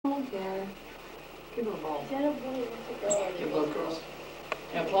Give her a ball. Give both girls.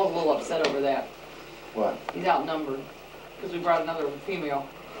 Yeah, Paul's a little upset over that. What? He's outnumbered because we brought another female.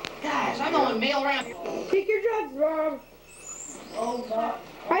 Guys, I'm the only male around here. Take your drugs, Mom. Oh, God.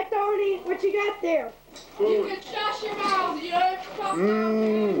 Hi, Tony. What you got there? You can shush your mouth, you know?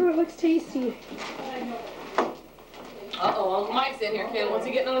 Ooh, it looks tasty. Uh-oh, Uncle Mike's in here, Ken. What's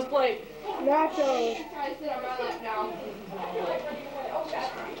he getting on his plate? Nachos. Try to sit on my lap now.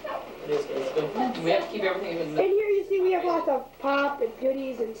 It's good. We have to keep everything in And the... here you see we have lots of pop and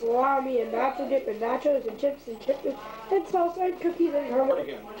goodies and salami and nacho dip and nachos and chips and salsa and cookies and Record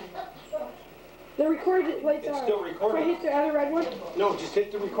again. The recorded lights It's on. still recording. Can I hit the other red one? No, just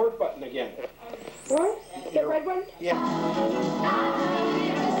hit the record button again. What? The red one? Yeah.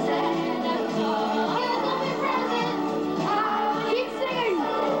 Keep singing!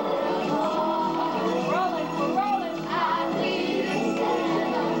 We're rolling.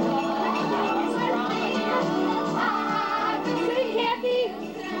 Sing, Kathy!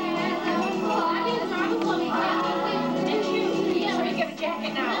 Get a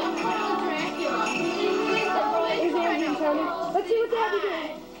jacket now. Here's Abby and Tony. Let's see what's Abby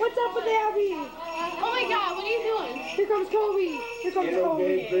doing. What's up with Abby? Oh my God, what are you doing? Here comes Kobe. Here comes Hello, Kobe.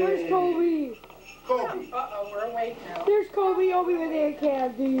 baby. Where's Kobe? Kobe. Uh-oh, we're awake now. There's Kobe over with Aunt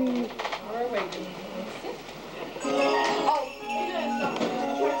Kathy. We're awake. Oh, you're doing something.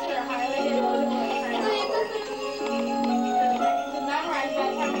 Shorts that are highlighted. To memorize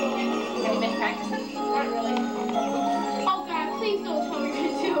that time to go in. Have you been practicing? Not really. Oh God, please don't tell me to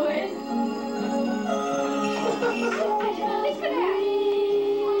do it. Thanks for that.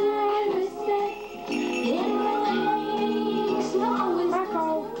 Marco.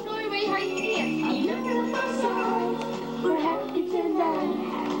 Show everybody how you dance. We're happy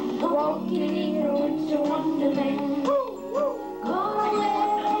tonight. Walking into Wonderland.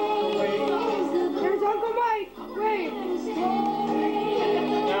 There's Uncle Mike. Wait.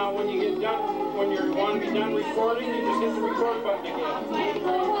 Now, when you get done, when you want to be done recording, you just hit the record button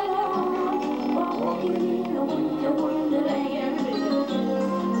again.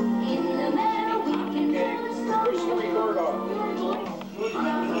 Okay, push the record off.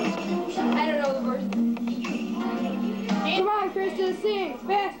 I don't know the words. Come on, Krista, sing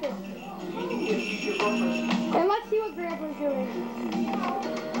faster. And let's see what Grandpa's doing.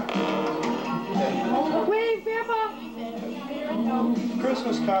 Wait, Grandpa.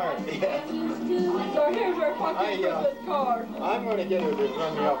 Christmas card. Yeah. So here's our fucking Christmas card. I'm going to get her to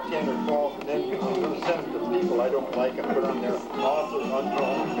run me up 10 or 12, and then I'm going to send them to people I don't like and put on their author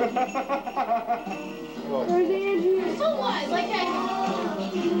unknown. There's Angie. So what? Like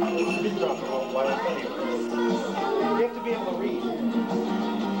Speak up, won't last anyway. You have to be able to read.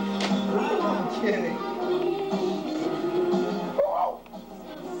 I'm kidding.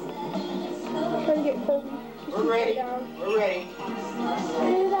 I'm trying to get Kobe. We're ready. We're ready.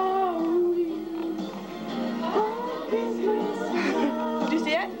 Did you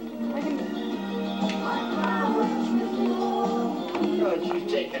see it? God, she's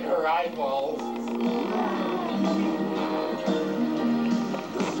taking her eyeballs.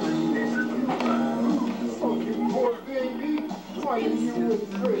 Oh, you poor baby. Why are you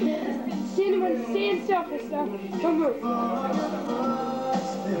afraid? Stand still, Krista. Don't move.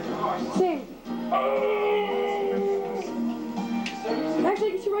 Sing.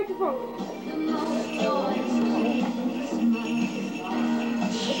 Actually, get your microphone.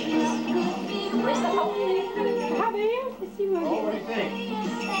 How many years? Let's see what What do you think?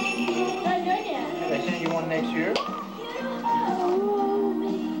 Can I send you one next year?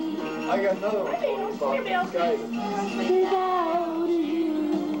 I got another one.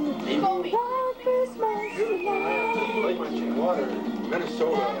 Water,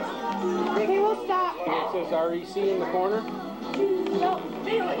 Minnesota. Okay, we'll stop. It says REC in the corner.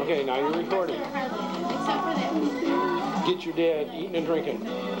 Okay, now you're recording. except for that. Get your dad eating and drinking.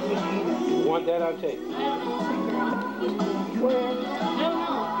 You want that on tape.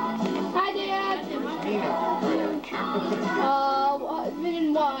 Hi, Dad.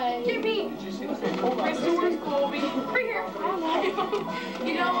 Minute one. Jimmy! Krista, where's Colby? Right here.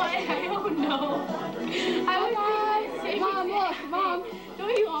 You know what? I don't know. Mom, look, Mom.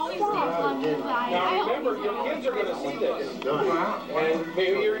 Don't you always say Mom? Now remember, your kids are going to see this. And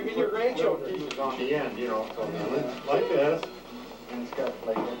maybe even your grandchildren. On the end, you know, so it's like this. And it's got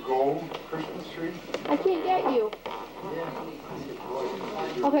like a gold Christmas tree. I can't get you.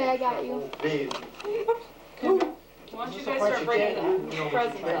 Okay, I got you. Big. Why don't you guys start bringing the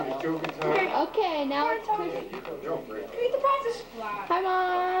presents out? Okay, now it's Christmas. Read the presents. Hi,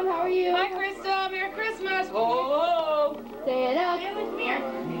 Mom. How are you? Hi, Krista. Merry Christmas. Whoa. Stand up. Come here.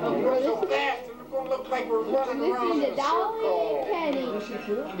 Oh, So fast. don't look like we're running around Listen in to a Dolly circle. and Penny.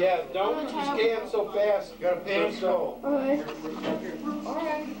 Yeah, don't scan so fast. Got a pencil. Okay. I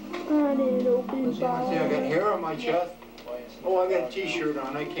didn't open See, I got hair on my chest. Oh, I got a t-shirt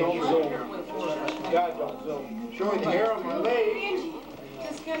on. I can't Don't show zoom. you. God, don't zoom. Showing the hair on my leg.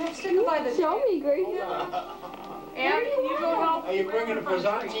 Just gonna stick by the. Show me, Gracie. And you go help. Are you bringing the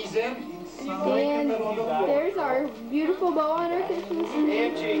Prizantes in? And there's our beautiful bow on our Christmas tree.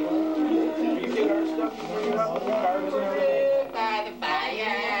 Angie, you get our stuff, you bring it up with the cards and everything. By the You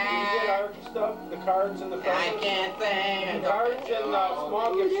fire. get our stuff, the cards and the I cards. can't think. The cards and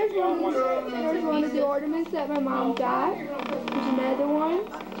small Ooh, gifts should there's be on one side. one of the ornaments that my mom got. There's another one.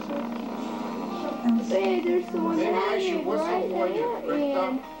 Hey, there's the one Maybe that I I should made whistle right for you, there. Krista.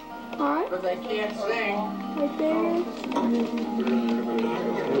 And, huh? Because I can't sing. Right there.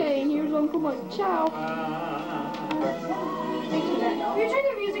 Okay, and here's one for my child. You turn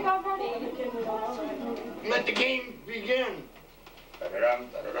the music off, Ronnie? Let the game begin. Here's cards.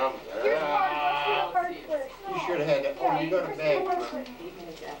 Let's do the cards first. You should have had that. Oh, you got a bag.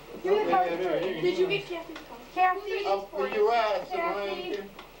 Do the cards first. Did you get Kathy's card? Kathy. Up for you ass. Kathy.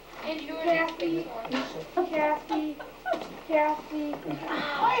 And you were Kathy. Kathy. Kathy.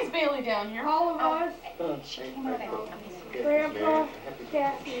 Why is Bailey down here? All of us. Grandpa.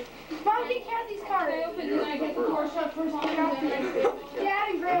 Kathy. Mom, get Kathy's card. Dad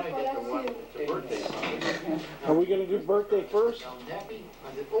and Grandpa, that's you. It's a birthday song. Are we gonna do birthday first? Sound happy?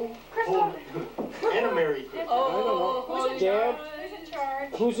 I said, oh, and a Merry Christmas. Oh, Who's in Dad? charge? Who's in charge?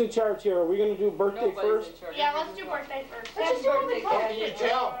 Who's in charge here? Are we gonna do birthday nobody's first? in charge. Yeah, let's do birthday first. Let's just do all the How cards. can you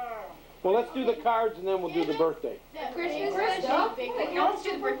tell? Well, let's do the cards and then we'll do the birthday. Christmas stuff. Let's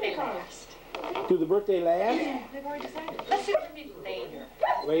do the birthday last. Do the birthday last? We've already decided. Let's do birthday later.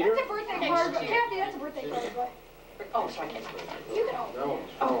 Later? That's a birthday card. Kathy, that's a birthday card. Oh, so I can't. You can That one's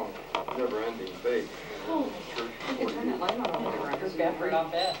strong. Never ending big. You can turn that light on over around. Just evaporate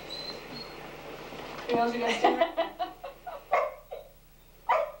off that. You know what you guys do?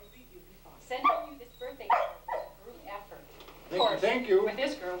 Sending you this birthday card was a group effort. Thank you. With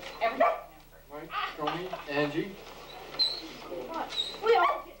this group, everything's an effort. Mike, Tony, Angie. We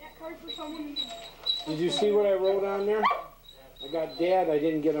all get that card for someone. Did you see what I wrote on there? I got Dad, I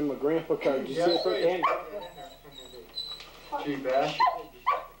didn't get him a grandpa card. Did you see it for Andy? Cheap ass.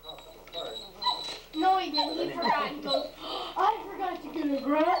 No, he didn't. He forgot. He goes, I forgot to get a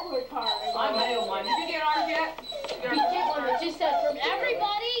grandpa card. I mailed mine. Did you get ours yet? Did you You get get our one that just said from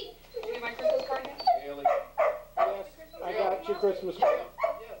everybody. Did you get my Christmas card yet? Yes, I got your Christmas card.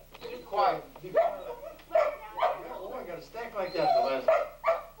 Be quiet. Be quiet. Oh, I got a stack like that the last.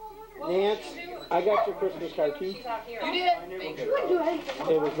 Nance, I got your Christmas card too. She's out here. You did? Thank you.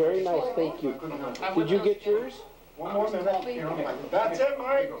 It was very nice, thank you. Did you get yours? One more minute. You know, that's it,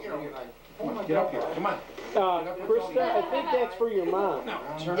 Mike. You know, Get up here, come on. Krista, I think that's for your mom.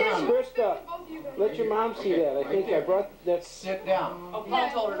 Turn around. Krista, let your mom see that. I think I brought that. Sit down. Oh, Paul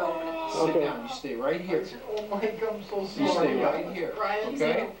told her to open it. Sit Okay. down. You stay right here. oh, Mike, I'm so You sorry. stay right here.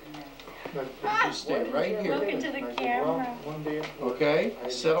 Okay? You stay right here. Look into the camera. One day. Okay?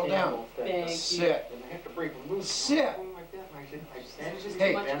 Settle down. Thank you. Sit. And I have to break a loose. Sit. Something like that, and I said, There's just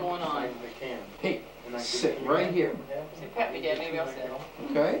Hey. too much going on. I can. Hey, And I said, sit right here. Say, pat me, Dad. Maybe I'll sit.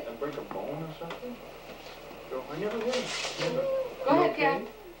 Okay? I break a bone or something? So I never did. Never. Go ahead, Dad.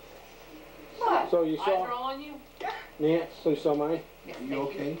 What? So you Eyes are saw, all on you? Nance, so you saw mine? Yes, You thank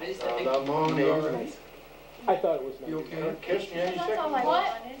okay? I just said thank The you. morning. I thought it was You nice. okay? Kiss me any That's second. all I What?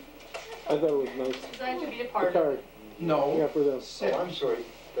 wanted. I thought it was nice. Because I have to be a The part of it. card, yeah, No. for them. Oh, Sit. I'm sorry,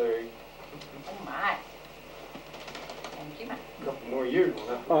 Larry. Oh my. Thank you, ma. A couple more years. We'll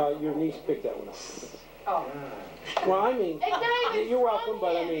have to- Your niece picked that one up. Oh, Ah. Well, I mean, It's not even you're from welcome,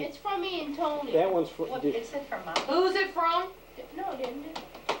 but I him. mean, It's from me and Tony. that one's for, what, that it said from mom. Who's it from? No, it didn't.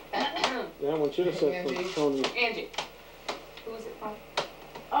 one should have said from Tony. Angie. Who's it from?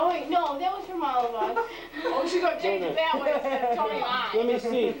 Oh wait, no, that was from all of us. Oh, she's gonna change it that way instead of Tony and I. Let me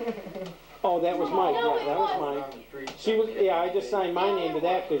see. Oh, that was mine, No, yeah, that was mine. Down the street. She was, yeah, I just signed my name to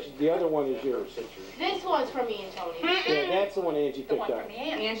that because the other one is yours. This one's from me and Tony. Yeah, that's the one Angie The picked one up. from the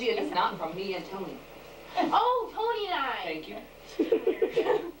aunt. Angie, it is not from me and Tony. Oh, Tony and I. Thank you.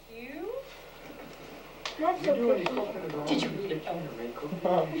 You? That's You so do any pretty. cooking at all? Did you read it? Actually, I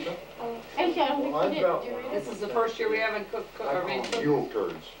don't think Well, you did. I've Did you read This it? is the first year we haven't cooked, I or call made them cooked. Yule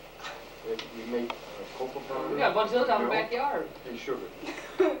curds. That you make cocoa powder. We got a bunch of those out in the milk, backyard. And sugar.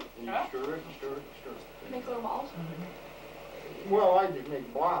 And you stir it, and stir it, and stir it. Make little balls. Well, I just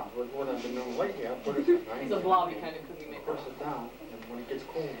make blobs, but what I've been doing lately, I put it in a He's a blobby kind of cookie maker. Press it down, and when it gets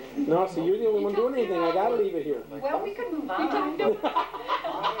cold. No, see, you're the only one doing anything. I gotta leave it here. Well, we could move on. Really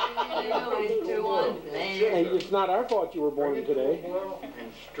do It's not our fault you were born today. And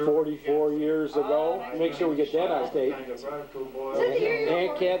stir. 44 years ago. Make sure we get that on tape.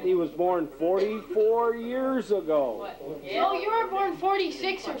 Aunt Kathy was born 44 years ago. Oh, you were born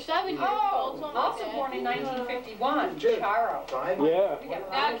 46 or 7 years old. something like Also that. born in 1951, Charo. Yeah.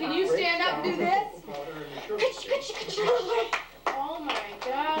 Now, can you stand up and do this? Oh my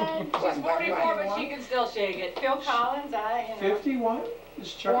God. She's 44, but she can still shake it. Phil Collins, 51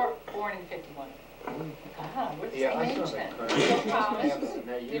 is Charlie? born in 51. Ah, we're the Yeah, same I age saw then. that. Phil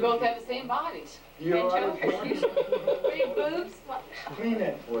Collins. You both have the same bodies. You know, I was Big boobs. clean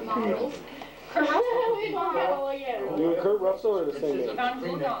that for Models. me. Kurt Russell. We don't have to look at You and Kurt Russell are the It same says age.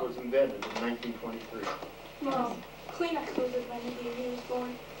 Kleenex was invented in 1923. Mom, Kleenex was invented when he was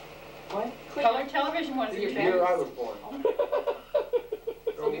born. What? Color television was The your year I parents? was born.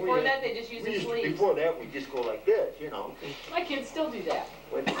 So before that, they just used the sleeves. Before that, we just go like this, you know. My kids still do that.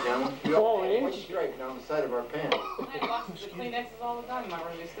 Went down, Oh, eh? one stripe down the side of our pants. I have boxes of Kleenexes all the time in my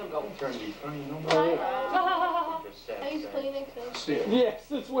room. They still go. Turn these funny, no Oh, more. yeah. Just sad, I use sad. Kleenex though. See it. Yes,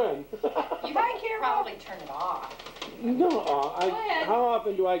 since when? You might probably turn it off. No, ahead. how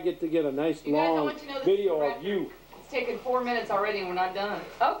often do I get to get a nice You guys, I long want you to know this video is a of record. you? It's taken 4 minutes already and we're not done.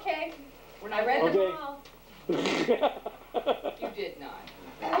 Okay. We're not I read done. them Okay. all. You did not.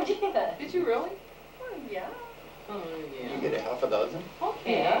 I did. Did you really? Yeah. Oh, You yeah. get a half a dozen?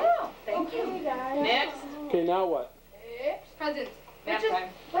 Okay. Yeah. Thank you. Okay, guys. Next. Okay, now what? Presents. Nap time.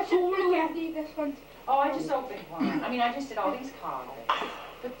 Let's just put Kathy this one. Oh, I just opened one. I mean, I just did all these cards.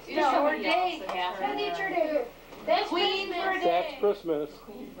 But It's there's your somebody day, else that's Kathy. turning It's your around. day. That's Queen Christmas. for a That's Christmas.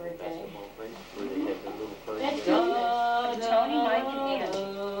 Queen for a day. Basketball place where they had the little party. That's there. Tony, Mike, and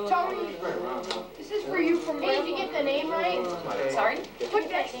Angie. Tony, Right around now. this is for you from Hey, did you get the name right? Sorry? Put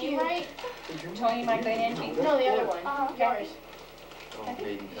that name right? Tony, Mike, and Angie. No, the other one. Yours. Oh,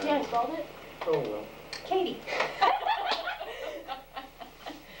 maiden See how I time. spelled it? Oh, well. Katie.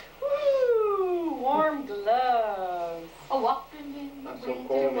 Woo! Warm gloves. Oh, what? Not so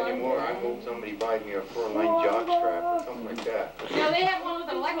cold anymore. I hope somebody buys me a 4-line jock strap or something like that. Yeah, they have one with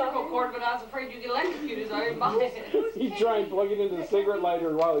an electrical cord, but I was afraid you'd get electrocuted, so I didn't buy it. He's trying to plug it into the cigarette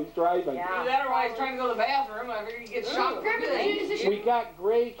lighter while he's driving. Yeah. Either that or while he's trying to go to the bathroom, I figured you'd get shocked. We got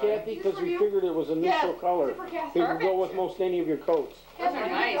gray, Kathy, because we figured it was a neutral color. For Kathy. It would go with most any of your coats. Those are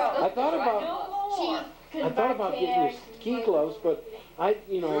nice. I thought about getting your ski gloves, but Right.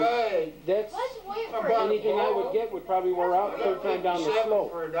 that's Let's wait for About- anything I would get would probably wear out third time down the 57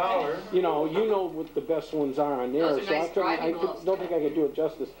 slope. for $1. You know what the best ones are on there, Those are so nice driving gloves. don't think I could do it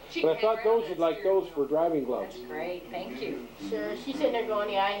justice. She But I can thought hang those around would that like steering those for driving gloves. That's great. Thank you. Sure, she's sitting there going,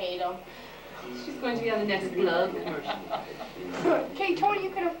 yeah, I hate them. She's going to be on the next glove commercial. Okay, Tony, you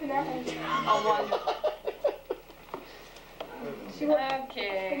can open that one. Oh, wonderful.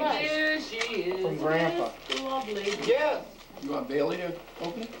 Okay, Come on. here she is. From Grandpa. Lovely. Yes. You want Bailey to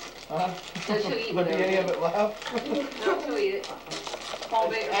open it? Huh? No, she'll eat Would be it. any of it left? No, she'll eat it. Paul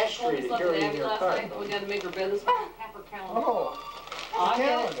Baker told me Ashtray to something carry to in Abby your last car. night, but we gotta make her bed this morning. Half her calendar. Oh, I'll get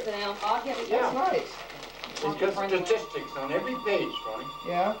calendar. it, Sam. I'll get it. that's nice. It's got statistics on every page, Tony.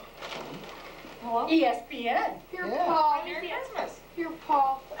 Yeah? Hello? ESPN. Here, Yeah. Paul. Merry Christmas. Here,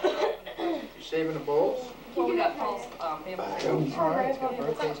 Paul. You saving the bowls? Well, we got Paul's family. All right, it's got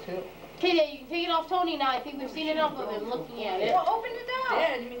birthdays too. Okay, Dad, you can take it off Tony now. I think we've seen enough of him looking at it. Well, open it up.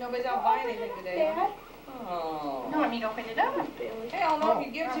 Yeah, you mean nobody's out buying anything today? Dad? Oh. No, I mean open it up. Hey, I'll know if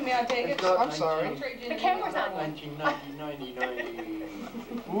you give it to me, I'll take it. It's not I'm sorry. I'll trade you The in camera's on. 1990.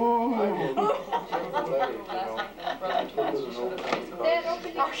 Ooh. Dad,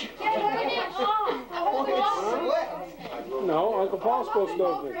 open it. Dad, open it up. Open it up. No, Uncle Paul's supposed to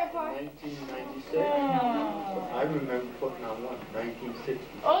open it. 1996. I remember putting on one, 1960.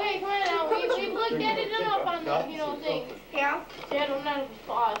 Okay, come on now. We've looked at it enough on the, thing. Yeah. Dad, I'm not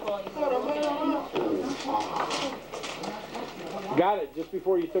Got it just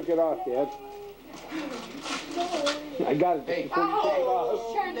before you took it off, Dad. I got it just before you took it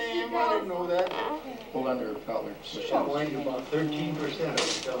off. Damn, I didn't know that. Hold on to her collar. She's weighing about 13%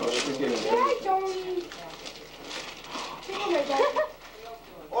 of it. Forget it. Dad, Tony.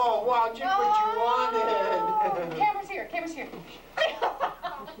 Oh, wow, just what you wanted. Camera's here. Camera's here.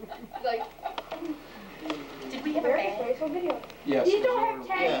 Like, Did we have a bag? Yes. These don't have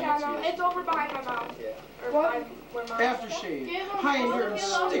tags Yeah. on them. It's over behind my mouth. Yeah. Or behind where my Aftershave, High-endurance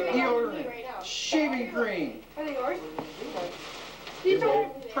stick deodorant, shaving cream, Are they yours? These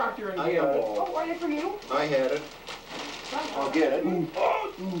don't have Procter and I got it. Gamble. Oh, are they for you? I had it. I'll get it.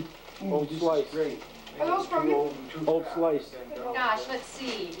 Old Slice. Great. Are those from you? Old Slice. Gosh, let's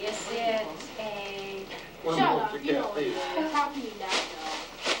see. Is it a... One Shut of up. those You know cafes. what? Copy me now.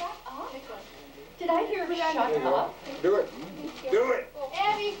 Did I hear shut up? Do it. Do it.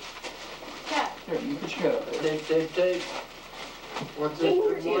 Abby. Yeah. Here, you can shut up. Take. What's this?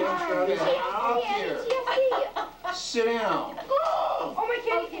 Good morning, Scotty. Get out here. Sit down. Oh my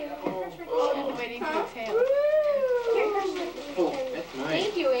God. Oh, that's nice.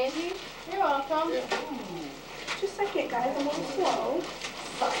 Thank you, Angie. You're welcome. Yeah. Just a second, guys. I'm a little slow.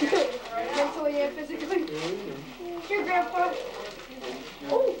 Mentally and physically. Here, Grandpa.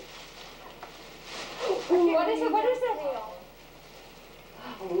 Oh. What is it? What is it?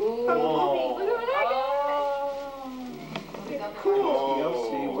 Look at what I got. Cool.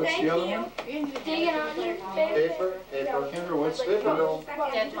 See, what's Thank the other you. one? Dig it on here. Paper. Kendra, what's Paper girl.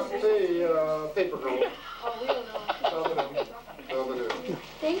 Second. Paper girl. Oh, we don't know.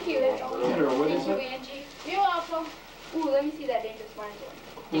 Thank you. That's all. Kendra, what is Thank you, it? Angie. You're welcome. Ooh, let me see that dangerous mind one.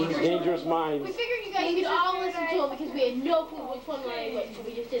 Dangerous We Minds. figured you guys could all listen to it because we had no clue which one was which, so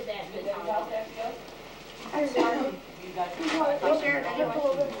we just did that. I just got it.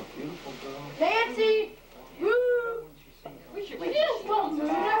 Nancy! Woo! We should You wait. just don't move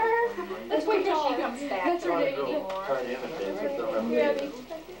her. Let's wait till she comes back. That's her name. Try to imitate it. Gabby.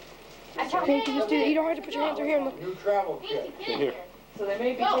 I tell Okay, you can just do that. You don't have to put your hands right here and look. New travel kit. Here. So they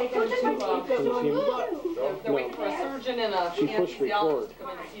may be Go, taking go her check to, my they're waiting for a surgeon and a She pushed record. to come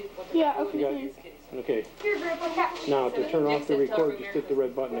in and see what they're Yeah, doing. okay. Okay. Here, Grandpa. Now to turn off the record, just hit the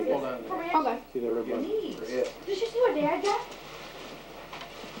red button Hold again. on. Okay. See the red button? For it. Did you see what Dad got?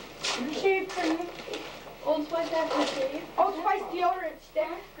 Shave cream. Old Spice after shave. Old Spice deodorant stick.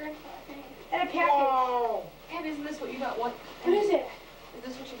 And a package. And isn't this what you got? What? What is it? Is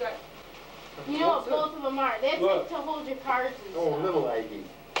this what you got? You know what both of them are. That's Look. to hold your cards and Oh, stuff. little Aggie.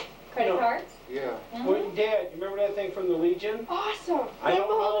 Credit No. cards? Yeah. Wait, Dad, you remember that thing from the Legion? Awesome. I don't Grandpa,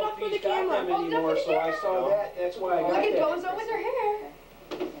 hold it know up for if the he's got camera. them Hold it up anymore, for the so I camera. saw that. That's why I got Look at that. Bozo with her hair.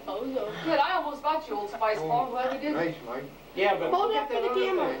 Oh, no. Good, I almost got you, Old Spice, Paul. I'm glad we did. Nice, Mike. Yeah, but Hold look it at up for that the other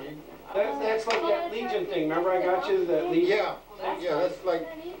camera. thing. That's like that Legion thing. Remember I got you that Legion? Yeah, that's like,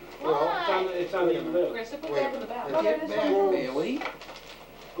 well, It's on the We're lip. gonna sit that in the back. Wait. Get back, Bailey.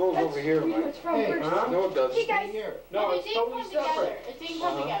 goes over here, Mike. It's from Hey, First. huh? No, it doesn't. Hey, guys. Stay here. No, It it's didn't totally come together. separate. It didn't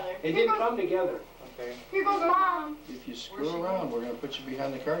come together. It didn't come together. Okay. Here goes Mom. If you screw around, we're gonna put you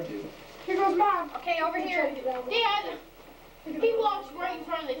behind the card table. Here goes Mom. Okay, over here. Dad, he walks right in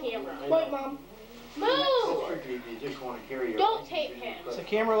front of the camera. Wait, Mom. Move! That's tricky if you just want to carry your. Don't tape him. Does the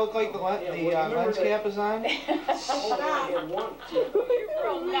camera look like the lens cap is on? Oh, I had one. You're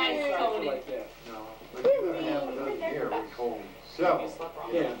real nice, Tony. Like that. No, but you're gonna have another year with home. So,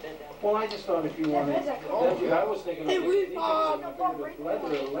 Yeah. Well, I just thought if you wanted, that's what I was thinking. Hey, of. we are.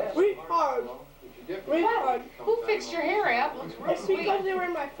 Retard. Retard. Who fixed your hair, Ab? Looks real It's sweet. because they were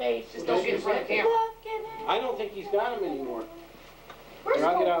in my face. Just don't get in front of the camera. Look at it. I don't think he's got him anymore. Where's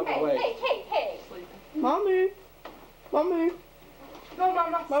I'll get out of the Hey, way. hey. Mommy. Mommy. No,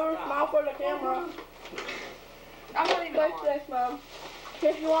 Mama. Mama, smile for the camera. I'm not even Like on. this, Mom.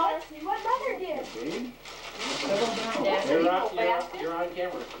 If you want. What Mother did. Babe, settle down. Yeah. Okay? You're on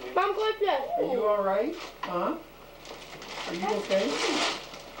camera. Mom, clip this. Are you all right? Huh? Are you okay?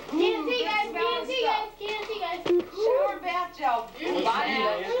 Can't see, guys. Can't see, guys. Can't see, guys. Shower bath gel.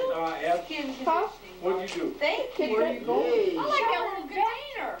 Bye. Huh? What'd you do? Thank Kid, you. where do you go? I like that little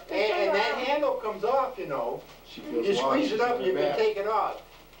container. And that handle comes off, you know. She feels You lost. squeeze it up, She's you in can her take it off.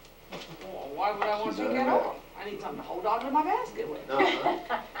 Well, why would I want to She's take on that her back. off? I need something to hold on to my basket with. Uh-huh.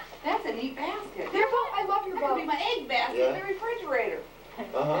 That's a neat basket. Your boat. I love your That could be boat. my egg basket Yeah. in the refrigerator.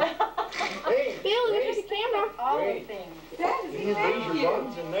 Uh-huh. Hey, Bill, look at the camera. All the Great. things. That is you thank leave you. your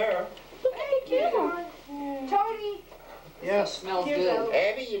buttons in there. Look at the camera. Tony. Yes. Smells Here's good.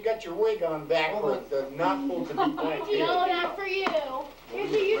 a- Abby, you got your wig on backwards. They're not supposed to be like No, this. not for you.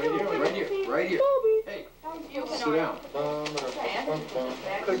 Here's a Right here, right here, right here. Bobby. You Sit can down.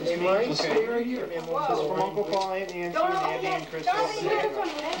 Cookie Mike, Stay right here. This is from Uncle Paul, Aunt Nancy, and Abby and Crystal.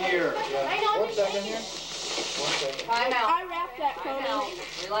 Here. I know. One second here. One second. Time out. I wrapped that, Time Tony. out.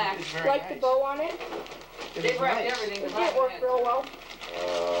 Relax. It's very Like the nice. bow on it. It They is wrapped nice. everything. It didn't work real well. Uh,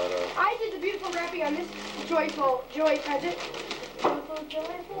 I did the beautiful wrapping on this joy present.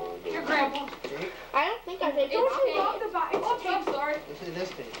 Your grandpa. I don't think I did. It's Don't you tape. love the box? Oops, I'm sorry. Look at this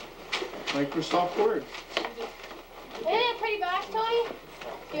tape. Microsoft Word. Isn't it a pretty box, Tony?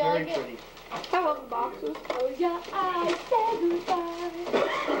 Do you Very like it? pretty. I love the boxes. Oh yeah, I said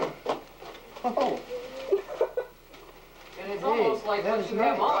goodbye. Oh, And it's Hey, almost like that what is you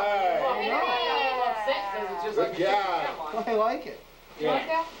have nice. on. Right. Well, you know, I got upset because it's just Good like a chicken job. grandma. I like it. You like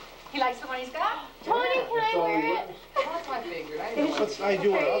that? He likes the one he's got? Tony, can I wear it? That's what I figured. I didn't know That's, I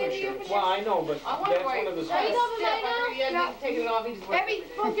do our other shirts. Well, I know, but I wonder that's why. one of the Are you specs. going right now? He hasn't taken it off. He just went. Abby,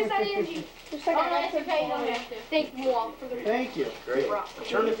 focus on Angie. Just a Oh, second. that's okay, you don't have to. Thank you all for the Thank you. Great.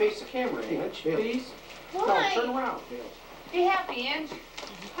 Turn to face the camera, Ange, please. No, turn Why? around. Be happy, Ange.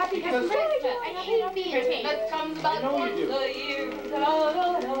 happy Because- Christmas. I hate being taped. That comes I about know you once do. a year. Da,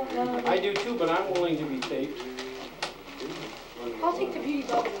 da, da, da. I do too, but I'm willing to be taped. I'll take the beauty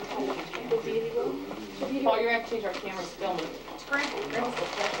bowl. The beauty bowl. The beauty Oh, bowl. you're gonna have to change our camera's filming. It's great. Grandma's so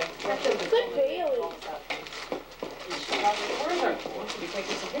perfect. That's a Good Bailey. Where's our? Should we take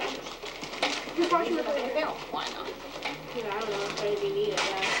some pictures? Just watch your Film. Why not? Yeah, I don't know if it'd be needed,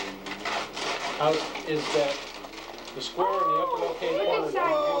 yeah. How is that the square in the upper left-hand look corner? inside.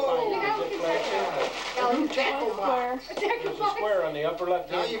 Is it flashing? New tackle box. There's a square on the upper Now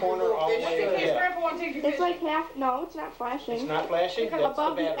left-hand you corner can go all the fish way to the fishing. left. Grandpa wants to take your It's like half. No, it's not It's flashing. not flashing? That's the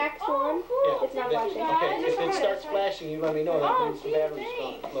Above the battery. X one, Yeah, it's not that- flashing. Okay, if it starts flashing, you let me know. That means the gee, battery's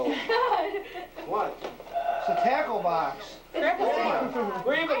thanks. low. What? It's a tackle box. Grandpa,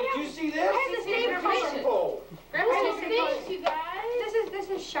 did you see this? I have the same information. Grandma's thanks, you guys. This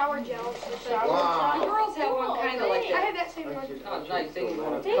is shower gel. Wow. The girls have one kind of like I that. have that same one. Oh, nice. They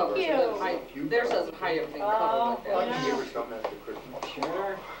want to Thank cover. you. Theirs doesn't hide everything covered like I that. can give her something after Christmas.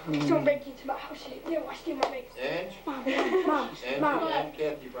 Sure. Don't break into my house. Yeah, watch me, my makes. Ange, Mom, Angie Mom. and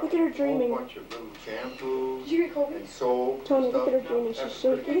Kathy brought Look at her a dreaming. whole bunch of little shampoos Did you get COVID? and soap. Tony, and look at her stuff. dreaming. She's After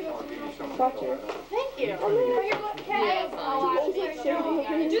so Christmas, cute. I'll give you some. Watch her. Thank you. Yeah,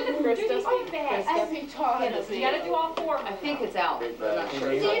 You gotta do all four. I think it's out. I'm not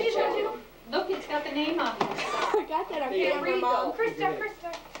sure. Hey, Look, it's got the name on it. I got that on Hey, camera, Mom. Krista.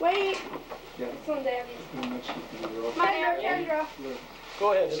 Wait. Yeah. Someday. How much you can grow. My name is Kendra.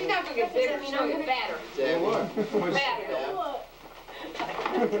 Go ahead. She's not gonna get bigger, she's gonna get fatter. Say what?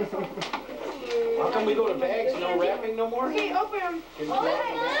 How come we go to bags, no wrapping no more? Okay, open them. Can we Oh, wrap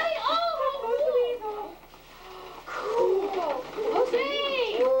them? Cool.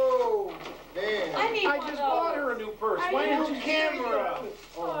 Okay. Whoa, man. I need I one just of bought those. her a new purse. Why didn't you camera?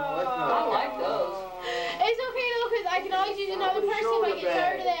 Oh, that's I not like those. It's okay though, because I can always use another purse if I get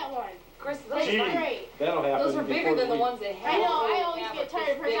tired of that one. Chris, That's Gee. great. That'll happen. those are bigger than the ones they have. I know, I always get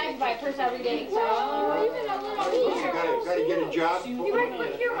tired of purse. I can buy a purse every day. So even a little You gotta get a job. You might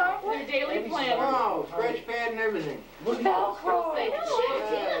look here, Mom. Your daily plan. Wow, scratch pad and everything. Velcro. I know,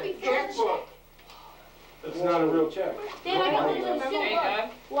 that'd be fun. Checkbook. It's not a real check. Then I got one of those There you super.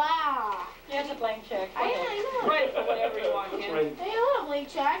 go. Wow. Yeah, it's a blank check. I know. Write for whatever you want, That's Ken. right. Hey, I want a blank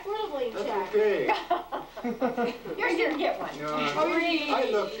check. What a blank That's check. okay. Yours didn't get one. I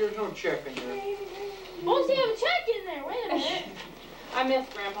look, there's no check in there. Oh, see, I have a check in there. Wait a minute. I miss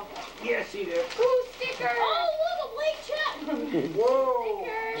Grandpa. Yeah, see there. Ooh, sticker. Oh, look, a blank check. Whoa.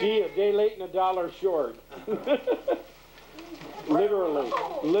 Gee, a day late and $1 short. Literally.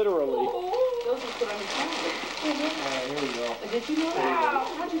 Literally. Those are put on your calendar. Here we go. Did you know that?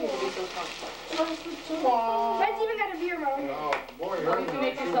 How'd you get to be so comfortable? Mine's even got a beer, Mom. Oh, boy, You can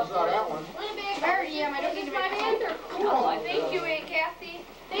make yourself saw that one. What a bag. I already am. I don't need to my make band. I like Thank those. you, Aunt Kathy.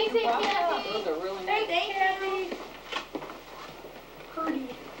 Thanks, Aunt Kathy. Those are really nice. Thank you. Purdy.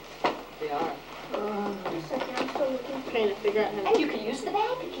 They are. I'm still looking. Trying to figure out how And you can use the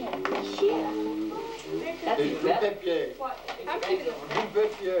bag again. That's It's even better. papier. I'm keeping it.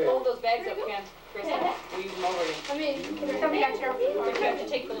 Papier. Hold those bags up, Ken. Chris, we use them already. I mean, somebody got your. But you have to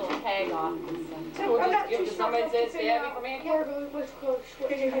take the little tag off. So we'll just give it to somebody that says, "Have you from Aunt Ken?" Well, Well, it's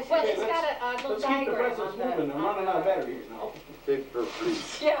got a little Let's keep the diagram presents on the. moving. I'm running out of battery here now. Paper,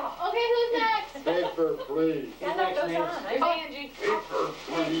 please. Yeah. Okay, who's next? Paper, please. Yeah, that goes on. There's Angie. Paper,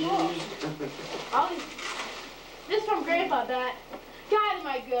 please. This from Grandpa, that. God, am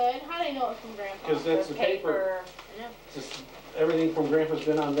I good? How do I know it's from Grandpa? Because that's the paper. Just everything from Grandpa's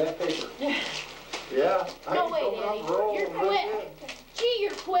been on that paper. Yeah. I No can way, fill it up, Daddy. roll, You're that's quick. it. Gee,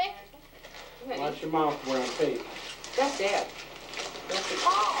 you're quick. Watch your mouth when I'm tape. That's Dad. That's it.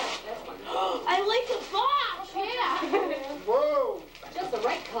 That's one. I like the box. Yeah. Whoa. Just the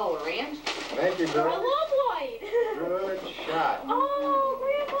right color, Ange. Thank you, I girl. love white. Good shot. Oh,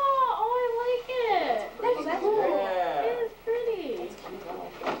 Grandpa. Oh, I like it. That's cool. Yeah. It is pretty.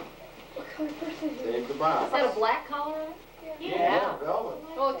 Take the Is box. that a black color? Yeah. Velvet.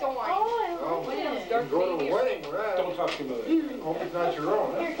 Oh, it's all white. Oh, I Oh, like yeah, it's it. dark. You go to a wedding with that. Don't talk to me. Hope it's not your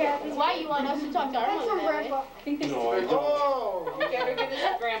own. Here, Kathy. That's why you want us to talk to our That's mother from that way. Grandpa. No, I don't. Oh. You gotta give this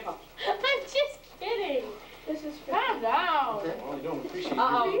to Grandpa. I'm just kidding. This is for Calm down. Well, I don't appreciate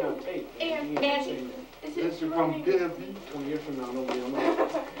Uh-oh. you being on tape. And You can't say This This is from Debbie. 20 years from now, nobody will know.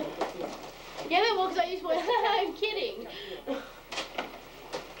 Yeah, that will, because I used one. I'm kidding.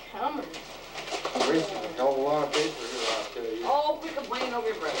 Come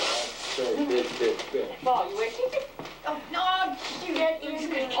Paul, you wait. No, you get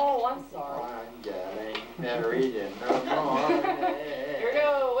Oh, I'm sorry. I'm getting married in the morning. Here we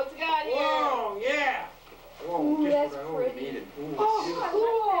go. What's it got here? Whoa, yeah. Whoa, just that's what I always pretty. needed. Ooh,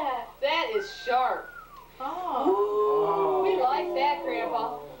 Oh, That is sharp. Oh. We like that,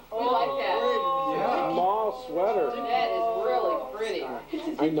 Grandpa. We like that. Small sweater. That is really pretty.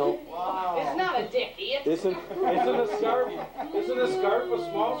 I know. It's not a dicky. It's Isn't a scarf? Isn't a scarf a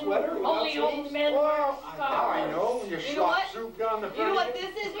small sweater? only old men wear I scarves. know, you You know what? slop soup down the You know what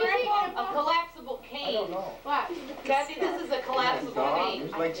front. this is, Grandpa? A collapsible I cane. don't know. What? Kathy, this is a collapsible cane.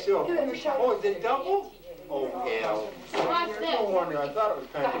 It's like silk. Oh, is it double? Oh, hell. Watch No this. wonder, I thought it was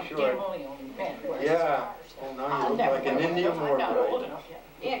kind of short. Yeah. Oh, now you look like an Indian war bride.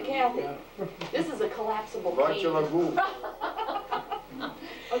 Aunt Kathy, this is a collapsible Bunch of cane. laboo.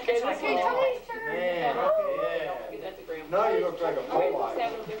 Okay, this okay, one. Tony's turn. Man, yeah. That's a Grandpa. Now you look like a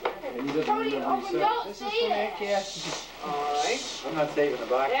bullseye. Tony, open Don't This say is from Aunt it. Kathy. Alright. I'm not saving the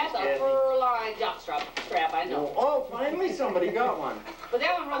box. That's a Kathy. fur-lined jockstrap, I know. Oh, finally somebody got one. But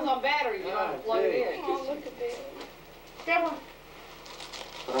that one runs on batteries, you don't plug it in. Oh, look at that. Grandma.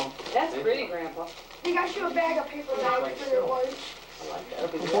 That's pretty, Grandpa. They got you a bag of paper bags for your was. I like that.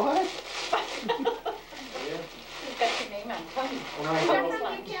 What? Got your name on Tony. When I Is go- that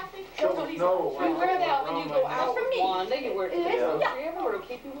from you, Kathy? No, You wear that when you go I out with one, then you wear it to the It is? grocery everywhere to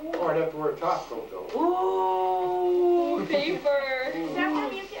keep you Oh, warm. I'd have to wear a top coat though. Ooh, paper. Is that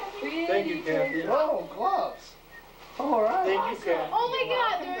from you, Kathy? Thank you, Kathy. Oh, gloves. All right. Thank you, Kathy. Oh my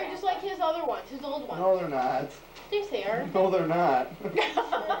God, they're just like his other ones, his old ones. No, they're not. Yes, they are. No, they're not.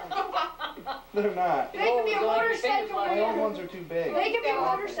 They're not. They can be a motorcycle. My old ones are too big. They can be a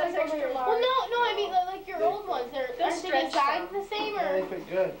motorcycle extra Well, large. no, I mean like your old ones. Aren't they designed the same, Yeah, they or fit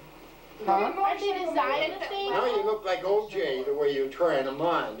good. aren't they designed the same? Now you look like OJ the way you're trying them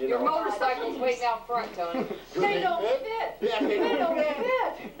on, you Your know. motorcycle's waiting out front, Tony. Do They don't fit? fit. Yeah, they They don't do.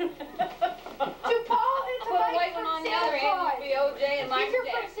 fit. To Paul, it's a Put a bike white one from on the Santa other end, Claus. it'd be OJ and These Michael are from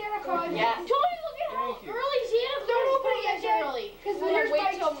Jackson. Santa Claus. Yeah. Tony, look at how Thank you. early Santa Claus opened it yesterday early. Because We'll there's wait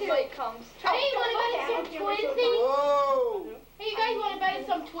bikes till too. Blake comes. Hey, you want to buy some twin thing? Whoa! Hey, you guys want to buy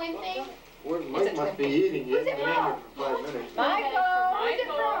some twin thing? Mike must be eating. He Who's hasn't it been in here from? for 5 minutes. Michael, where's it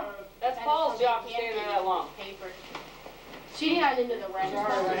from? That's Paul's job to stay there that long. Paper. She got into the Sorry, I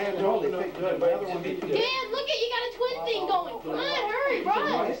register. had to hold. They fit good. My other one didn't. Dad, look at you got a twin thing going. Come on, hurry,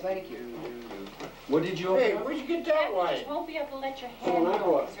 run. Nice, thank you. What did you Hey, open? where'd you get that You wine? won't be able to let your Oh, hand now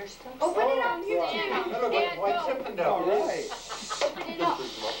go what? because they're stuck. Open it up, you That two. look like white sipping All down. right. Open it up.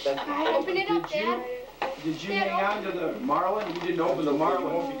 That's Open it up, Did Dad. Did you hang on to the Marlin? You didn't open the You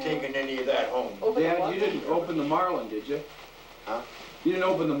Marlin. won't be taking any of that home. Dad, you didn't open the Marlin, did you? Huh? You didn't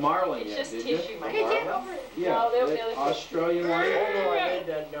open the Marlin It's yet, just did you? tissue, my Hey, God. Dad, open it. Yeah, No, they were that the other two. Australian Oh one. no, I laid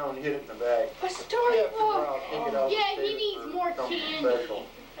that down and hid it in the bag. A story Yeah, book. I'll take it out Yeah, and he save it needs for more something candy. special.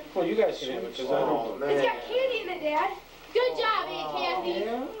 Well, you guys can have it, because I Oh, don't. man. It's got candy in it, Dad. Good job, Aunt Kathy.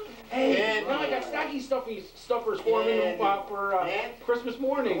 Hey, And- now I got stocking stuffers for me for And- Christmas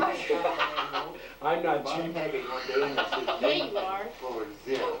morning. I'm not I'm cheap. having one day and it's just There you are. full of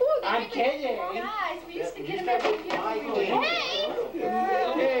zip. Ooh, they I'm make it kidding. so nice. We used to You get them start every with my year. day.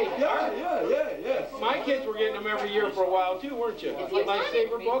 Hey, Yeah. my kids were getting them every year for a while too, weren't you? If you My wanted-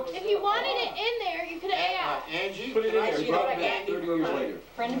 favorite books. If you wanted it in there, you could have asked. Angie, Put it can in I there. see Drop that it. candy? 30 years later.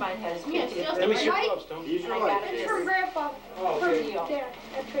 A friend of mine had his Yeah, 50th still- Let me see your Right? gloves, Tom. These are I got like it. It's this. from Grandpa. Oh, From okay. Dad.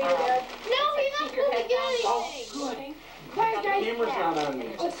 I traded Dad. No, you're not supposed to get Oh, anything. good. Quiet, The guys. camera's not on me.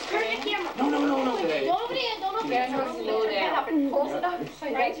 Let's turn the camera. No. Don't open it, don't open Yeah, it. no, slow down. Pulls it up.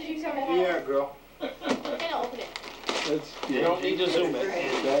 Right, did you come in? Yeah, girl. Don't open it. That's, You don't need to zoom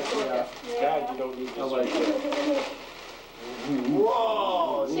it. That's, God, you don't need I to like zoom it. that.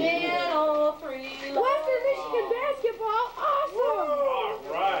 Whoa! Channel 3. Western Michigan basketball. Awesome. All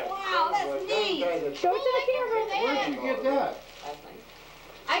right. Wow, that's neat. Show it to the camera. Where'd you get that?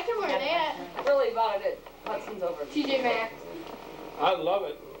 I can wear that. Really bought it at Hudson's over. TJ Maxx. I love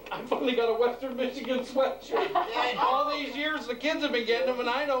it. I finally got a Western Michigan sweatshirt. All these years, the kids have been getting them, and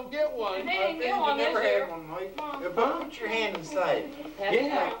I don't get one. They didn't get You one this never year. had one, Mike. Yeah, but put your hand inside.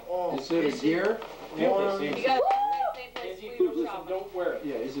 Yeah. Oh, Is it a gear? You got it from the same place we were shopping. Don't wear it.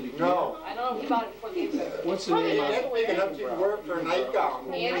 Yeah, is it a gear? No. I don't know if he bought it before the event. What's the name Hey, of it? that's big enough to wear it for a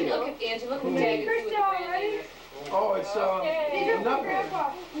nightgown. Angie, look at the tag and see what the brand name is. Oh, it's, These are from nutmeg. Grandpa.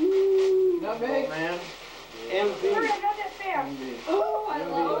 Nutmeg? Man. And Hurry, I'm not that fast. Oh, I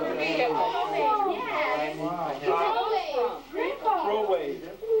love it. Yeah. Oh, Yes. Wow. Throwaway. Grandpa. throwaway.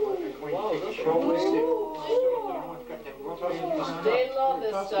 Take a show with you. They love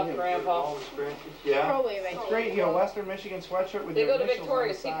this stuff, Grandpa. Yeah. Probably right. It's great, you get a Western Michigan sweatshirt with They your go to initials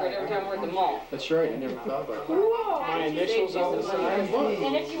Victoria's on the Secret every side. time we're at the mall. That's right, I never thought about that. Whoa. My initials on the side.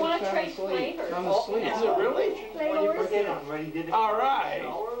 And if you want to trade flavors. On the sleeve. Is it really? All right.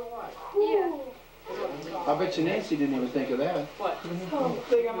 Yeah. I bet you Nancy didn't even think of that. What?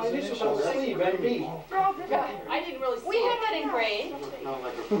 They got my initials on the sleeve, MB. I didn't really see it engraved.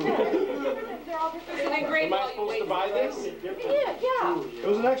 They're all Is different. it engraved Am I while you supposed wait? to buy this? Yeah. It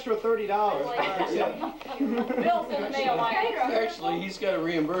was an extra $30. Yeah. Bill's in the mail, Mike. Actually, he's got to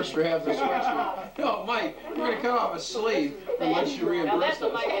reimburse for half the sweatshirt. No, Mike, we're going to cut off a sleeve unless you Now reimburse that's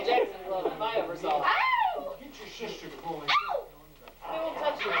what us. Michael Jackson glove if I ever saw. Ow! Get your sister going. I won't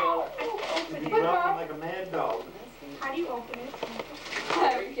touch you, brother. You're dropping like a mad dog. How do you open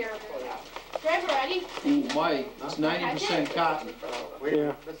it? Be careful now. Grandpa, ready? Ooh, Mike, it's 90% cotton. Wait,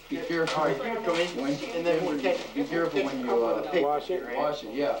 Yeah. let's Be get, careful. all right, you come in, and then we'll take. Be careful when you Wash it. wash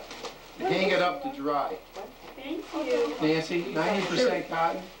it, yeah. Hang it up to dry. Thank you. Nancy, 90%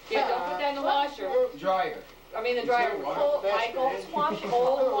 cotton, Yeah, don't put that in the washer. dryer. I mean the dryer. Cold, Michael, wash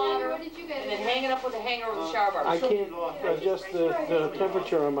cold water, What did you get? and then hang it up with a hanger over the shower bar. I can't adjust the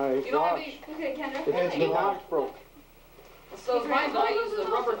temperature on my You know what I watch. mean? Okay, Kendra. The watch broke. So is mine, but I use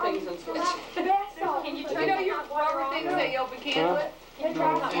the rubber things and switch. Can you You turn know the your hot water rubber on? things that you open cans with? Can you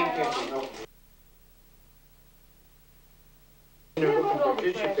turn the hot water on? They're looking for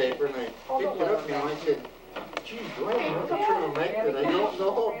tissue paper, and I picked it up, and I said, geez, do I have a turtleneck that I don't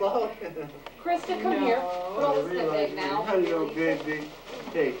know about? Krista, come here. Put all this in the bag now. Hello, baby.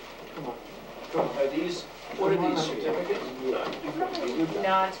 Hey, come on. Come on. Are these, what are these certificates?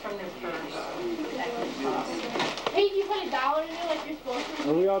 No, it's from their purse. Hey, you put $1 in there like you're supposed to?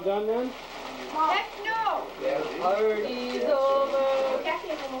 Are we all done then? Heck no! Party's over. Kathy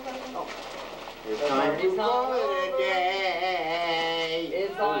has one more question. It's time to call it a day.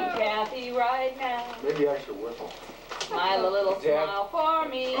 It's on Kathy right now. Maybe I should whistle. Smile a little Dad. smile for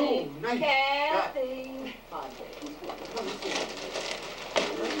me. Oh, nice. Kathy.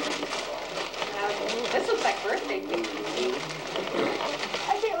 This looks like birthday cake.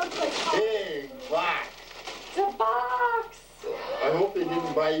 I think it looks like Big box. It's a box. I hope they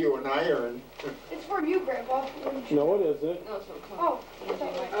didn't buy you an iron. it's for you, Grandpa. No, it isn't. No, so come Oh,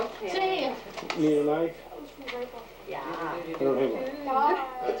 Okay. say Need a knife? That was from Grandpa. Yeah. I don't have one.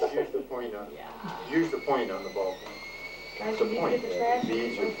 God. Here's the point on, Yeah. here's the point on the ball. That's the point. It'd be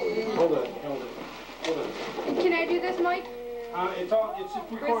easier for you. Hold on. Can I do this, Mike? It's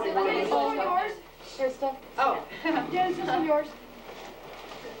recording. Krista, Is this one yours? Krista. Oh. Yeah, is this one yours?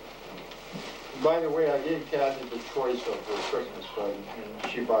 By the way, I gave Kathy the choice of her Christmas present,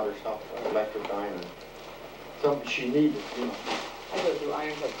 and she bought herself an electric iron. Something she needed, you know. I go through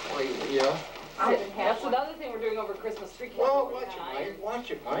irons like crazy. Yeah? That's another thing we're doing over Christmas tree. Well, watch it, Mike.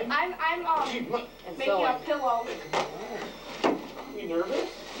 Watch it, Mike. I'm Gee, Mike. And making so a pillow. You nervous?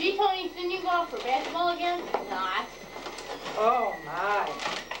 Gee, Tony, didn't you go out for basketball again? Not. Oh my.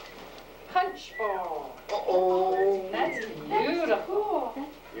 Punch ball. Uh-oh. that's beautiful. Cool.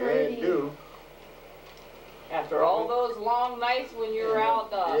 Yeah, you do. After all those long nights when you were out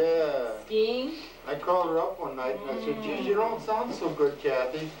Yeah. skiing. I called her up one night and I said, geez, you don't sound so good,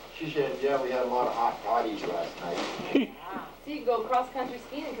 Kathy. She said, yeah, we had a lot of hot bodies last night. So you can go cross-country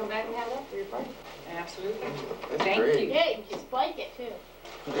skiing and come back and have that for your party. Absolutely. That's Thank great. you. Yeah, you can spike it too.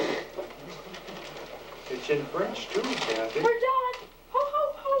 It's in French too, Kathy. We're done. Ho,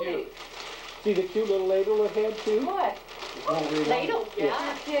 ho, ho. You. See the cute little ladle it had too? What? Ladle. You're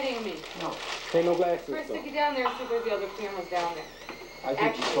kidding me. Hey, no glasses Krista, though. get down there and see if there's the other cameras down there. I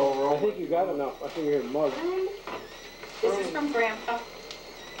think you told her I over. think you got enough. I think you're mug. This is from Grandpa.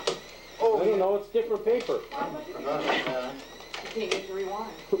 I don't know, it's different paper. You can't get to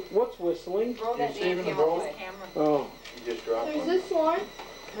rewind. What's whistling? Throw that You're saving damn the camera bowl? away. Camera. Oh, You just dropped There's one. this one.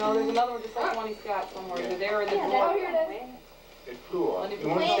 No, there's another one just like one he's got somewhere. They're there in the Yeah, drawer. oh, here it is. It flew off. Let me You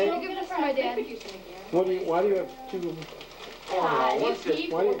want to Wait, take I'll it? give this to my dad. why do you have two? Oh, no, what's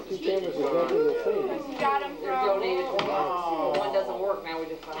it? Why do you have two cameras exactly the same? You got him They're from. donated to me. Oh. One doesn't work now. We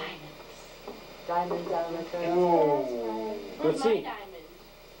just found diamonds out of the thing. Oh, Where's Let's my see. diamond?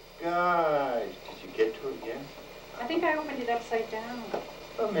 guys, did you get to it yet? I think I opened it upside down.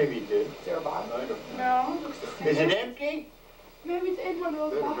 Well, maybe you did. Is there a bottom? I don't know. No, it looks the same. Is it empty? Maybe it's in one of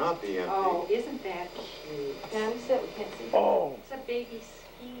those Better boxes. not be empty. Oh, isn't that cute? Down, sit. We can't see. Oh, It's a baby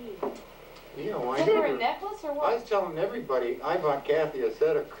ski. You know, Is it a necklace or I what? was telling everybody, I bought Kathy a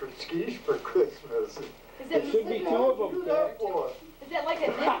set of skis for Christmas. Is there it should be two of them. Do that for? Is that like a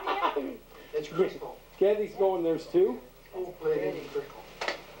knit camp? It's crystal. Kathy's going, there's two? Gold plated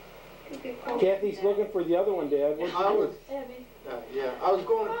crystal. Kathy's looking for the other one, Dad. What'd I you was, do? Abby. Yeah, I was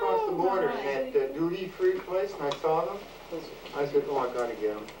going across the border in that duty-free place, and I saw them. I said, oh, I gotta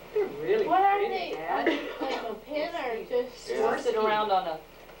get them. They're really What are pretty, they? Dad. Like a pin or just? Yeah. Swarovski around on a.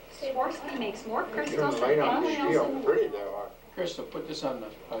 Swarovski makes more Turn crystals the than light on, anything you else see in how the pretty world. they are. Crystal, put this on the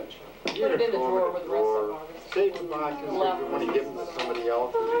punch. Put it in the drawer with the rest of them. Save the boxes if you want to give them to somebody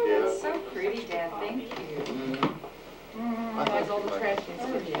else as a That's gift. so pretty, Dad. Thank you. I Guys, think all you the might- trash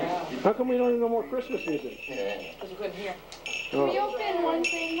cans. Yeah. How come we don't have no more Christmas music? Yeah. Because we couldn't hear. Can we open one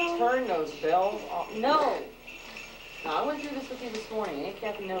thing though? Turn those bells off. No. No, I went through this with you this morning. Aunt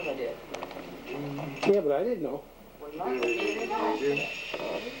Kathy knows I did. Yeah, but I didn't know. We're not gonna get it on.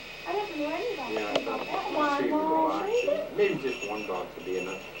 I didn't know anything Yeah, I about thought that. I'd save you the box. Maybe just one box would be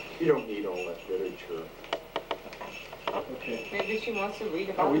enough. You don't need all that literature. Okay. Maybe she wants to read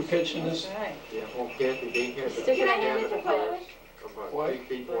Are about we this. pitching this? Okay. Yeah, well, Kathy, they have Stick it a in can there of with your about What? 3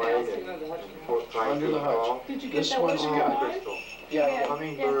 feet What wide else and you know, the hutch? 5 Under feet the tall. hutch. Did you get This that one's one? got, Crystal. yeah,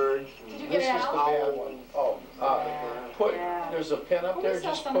 Hummingbirds. Did you and get this it is the out? bad one. Oh, put, there's a pin up there,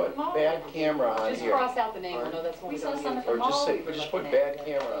 just put bad camera on Just here. cross out the name. I know that's one We we saw don't some use. at the Or just mall. say, we were just looking put at. bad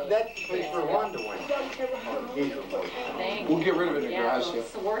camera on it. That's the place for one to win. These are more. Thank We'll get rid of it in Yeah, Gracia. those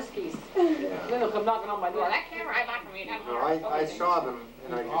Swarovskis. Yeah. Then they'll come knocking on my door. That camera I bought from you. No, I saw them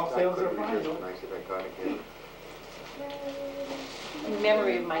and I All just, I sales are couldn't fine, resist though. and I said, I gotta get it. In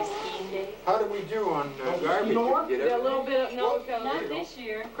memory of my skiing days. How do we do on garbage? more? Did you Yeah, a get little everything? bit of, no, we've got a Not little. this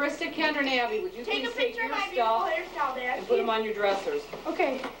year. Krista, Kendra, and Abby, would you Take please a take picture of your my beautiful stuff hairstyle, Dad. and put them on your dressers?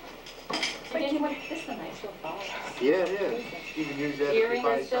 Okay. This is a nice little box. Yeah, it is. You can use that if you Earrings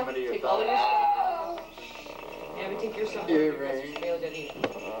buy and stuff, somebody a take all of your dollar. stuff. Abby, take your stuff. Put your dressers. Earrings. Bailey doesn't need it.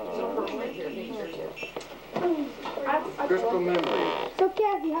 There's a purse right here. Take yours here. Crystal memory. So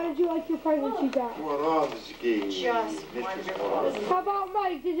Kathy, how did you like your present you got? Swarovski. Just Mr. wonderful. Swarovski. How about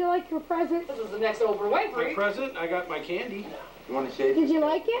Mike? Did you like your present? This is the next Oprah My Winfrey. present, I got my candy. You want to save Did it? you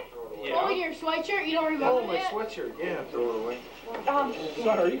like it? Yeah. Oh, your sweatshirt? You don't remember Oh, my that? sweatshirt, yeah. Throw it away.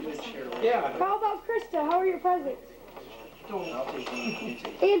 Sorry. Yeah. How about Krista? How are your presents?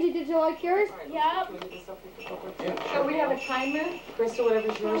 Angie, did you like yours? Yep. So we have a timer. Krista,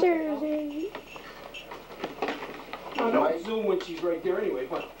 whatever's yours. Cheers, Angie. Oh, don't zoom when she's right there anyway.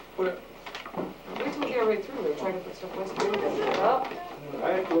 Put it. Wait till we get right through. They're trying to put stuff west. Up.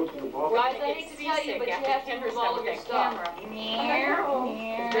 I have to go to the ball. Guys, I hate to tell you, but you have to remove all of your stuff.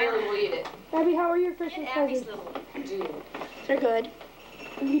 Barely will eat it. Abby, how are your Christmas Abby's presents? little Dude. They're good.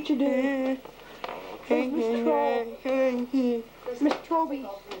 Get your dinner. Here's Mr. Troll. Mr. Trollby.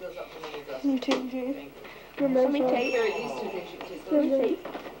 I'll clean those up when we dress. Me too. Remember me tape. Carry these two things. You can take Here's those. tape.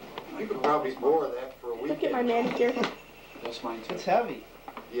 You could probably bore that for a weekend. Look at my manicure. That's mine too. It's heavy.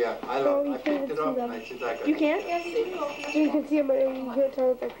 Yeah, Oh, you I can't picked it see up them. and I said I could. You can't? You can see them, but you can't tell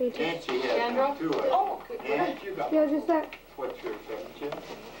what they're pages. Nancy had Sandra? one too. Oh, good. And Yeah, just that. what's your second?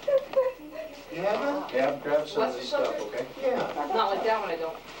 You have Yeah, grab some of this stuff, okay? it? Yeah. Not like that one, I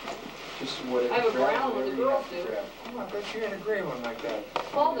don't. Just whatever. I have a grab brown one, the whatever you girls have to do. grab. Oh, I bet you're in a gray one like that.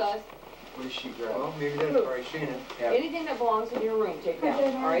 Paul does. What does she grab? Well, maybe that's where I seen it. Yeah. Anything that belongs in your room, take down.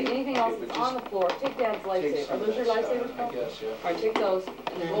 All right, anything else that's on the floor, take Dad's Take lightsaber. some Are of those your that stuff, lightsabers, I Paul? guess, yeah. All right, take those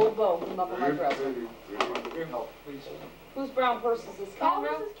and roll a bow, put them up on my dresser. Help, please. Whose brown purse is this, Oh,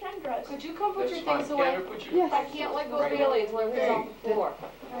 Kendra? this is Kendra's. Could you come put That's your fine. things away? Kendra, put your. Yes. I can't let go of Bailey until everything's off the floor.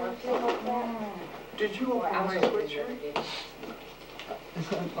 Did you open my sweatshirt?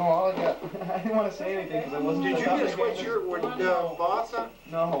 Oh, all I got. I didn't want to say anything because I wasn't. Did you sure. get a sweatshirt with boss on?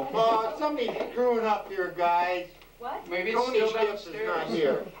 No. Oh, somebody's screwing up here, guys. Maybe it's Tony's still gift is not downstairs.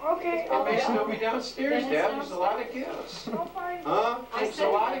 here. Okay. It may still be downstairs, Dad. There's a lot of gifts. I'll find Huh? There's a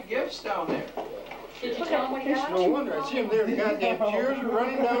lot of gifts down there. Did you tell him what he got? No wonder, I see him there, the goddamn tears are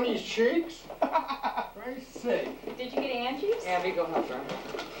running down his cheeks. Christ's sake. Did you get Angie's? Abby, go help her.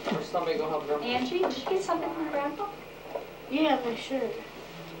 Or somebody go help her. Angie, did you get something from Grandpa? Yeah, my shirt.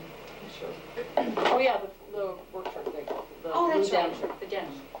 Oh, yeah, the work shirt thing. The Oh, that's blue down right, shirt. the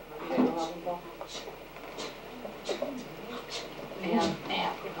denim. You think we'll help him, Paul?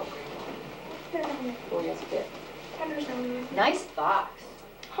 Man, go help Oh, yes, fit. Kendra's down here. Nice box.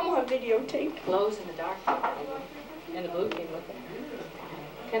 I want a videotape. Glows in the dark. And the blue came with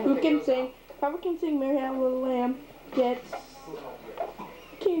it. Who can sing? Whoever can sing Mary Had a Little Lamb gets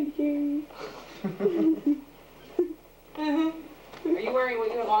candy cane. Are you wearing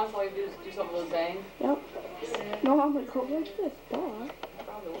what you have on so all you do is do something with Zane? Yep. No, I'm gonna go like this, duh.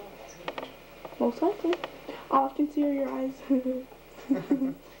 Probably will. Most likely. All I can see are your eyes.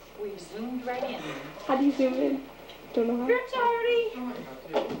 We zoomed right in. How do you zoom in? Don't know how. You're sorry.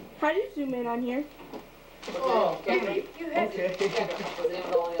 How do you zoom in on here? Oh, Kendra, You have Okay. Kendra, was it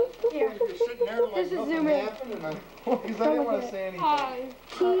with all the others? here. You're sitting there like This is zoom in. Because I didn't want to say anything. Hi.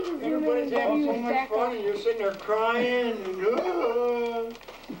 He is zooming Everybody's in. having You so is much back fun up. and you're sitting there crying.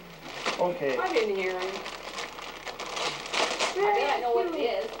 Okay. I didn't hear him. I think I know what it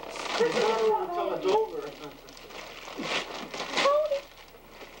is. Until it's over.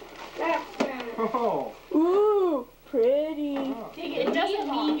 Oh. Ooh, pretty. It doesn't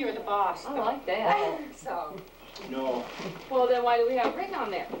mean you're the boss. I like that. So. No. Well, then why do we have a ring on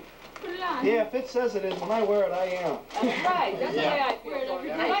there? Put it on. Yeah, if it says it is, when I wear it, I am. That's right. That's the way Yeah. I feel. for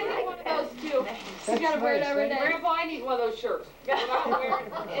you. I I need one of those too. That's gotta wear it nice, every eh? day. Grandpa, I need one of those shirts. When I wear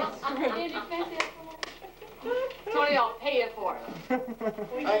it, Andy, can I see it? Tony, I'll pay you for it.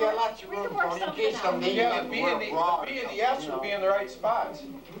 I got lots of room, Tony, in case someday you Yeah, have the to B wear and the, bras. the B and the F's would be in the right spots.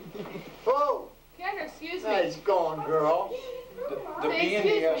 Oh, Kendra, excuse me. nice going, girl. The B and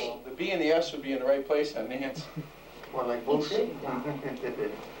the S, the B and the S would be in the right place on Nancy. What, like bullshit?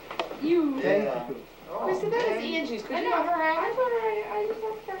 You. Yeah. Krista, that is Angie's. Could I you know. let her have I it? told her I just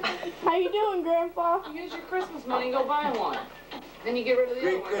have to. How you doing, Grandpa? Use your Christmas money and go buy one. Then you get rid of the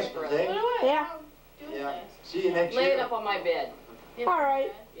other Great one. Christmas, eh? Yeah. Yeah. See you next Lay year. it up on my bed. All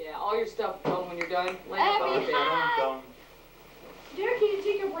right. Yeah, all your stuff done when you're done. Lay it up on my Abby, bed. Dum, Derek, can you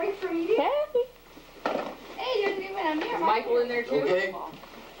take a break from eating? Happy. Hey, there's even a mirror. Is Michael in there dum. too? Okay.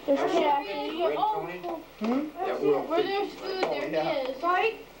 There's Have Kathy. Great, Tony. That will Where fit. there's food, there yeah. he is.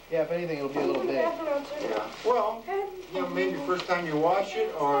 Mike? Yeah, if anything, it'll be a little big. Yeah. Well, you know, maybe first time you wash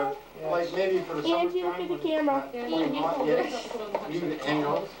it, or like maybe for the Angie, summertime. look at the when it's camera. not too hot yet, you can hang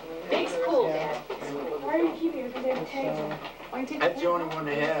out. Big's cool, Yeah. Dad. Why are you keeping it? Because they have tags on it. Why don't you take That's the only one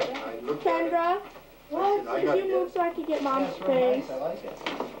they had. I looked at it. Kendra, I could got you it. move so I can get Yeah, Mom's it's really face? nice. I like it.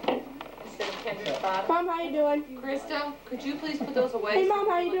 Instead of Kendra's bottom. Mom, how you doing? Krista, could you please put those away? Hey, so Mom, we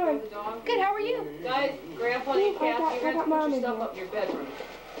how can you let go doing? of the dog? Good, how are you? Guys, Grandpa and Kathy, you're I gonna got put Mom your in stuff here. up in your bedroom.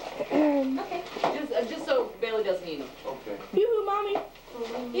 Okay. Just so Bailey doesn't eat them. Okay. Yoo-hoo, Mommy.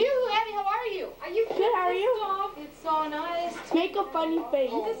 You, Abby, how are you? Are you Good, how are you? It's so nice. Make a funny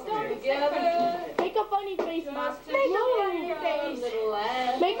face. Together. Make a funny face, Mom. Just to Make a look funny at face. your little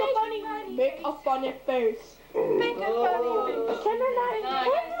ass. Make a funny face. Make a funny face. Make a funny face. Kendra, not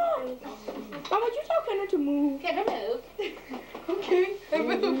Kendra. Mom, would you tell Kendra to move? Can I move? Okay.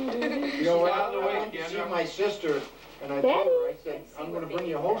 You know what? Out of the way, I went to see Kendra. my sister, and I told her, I said, I'm gonna bring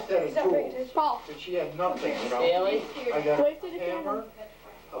you a homesteading tool. Paul, And she had nothing, you know. Bailey. I got wave to a the hammer, camera.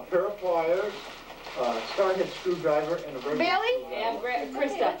 a pair of pliers, a star-head screwdriver, and a very... Bailey? Yeah,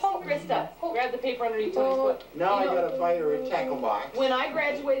 Krista, grab the paper underneath Tony's foot. Now I gotta buy her a tackle box. When I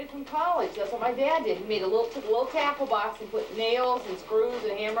graduated from college, that's what my dad did. He made took a little tackle box and put nails and screws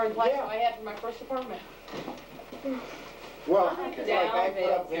and hammer and plastic I had for my first apartment. Well, like I put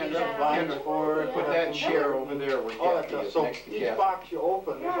up these Kendra, blinds for her, Put that chair over there where all that Kathy stuff. is, So next to each Kathy. box you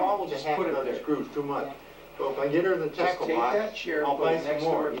open, there's always a Just half put it dozen there. screws, too much. So if I get her the Just tackle take box, that chair, I'll put buy it some next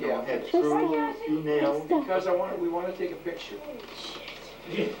more, to you know, Kathy. have screws, few nails. Because we want to take a picture.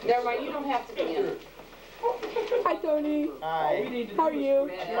 Never mind, you don't have to be in it. Hi, Tony. Hi. How are you?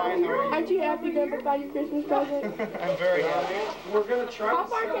 Fine, how are you? Aren't you happy Grandpa got your Christmas present? I'm very happy. We're gonna try How to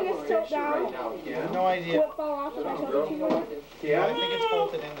far set can up this a tilt picture down? right now, Ken. No idea. What fall off if I tell you to? Yeah, I think it's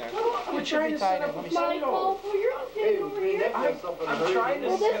bolted in there. we're It should trying be to set tied in. up a Let me see. Michael, photo. well, you're Hey, okay over clean here. that mess up in a I'm hurry. trying to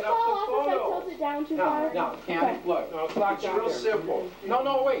Will this set fall up off the if I photo. tilt it down too No, far? no, Ken, look, it's real simple.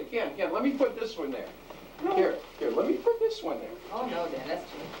 No, wait, Ken, let me put this one there. Here, let me put this one there. Oh no, Dad, that's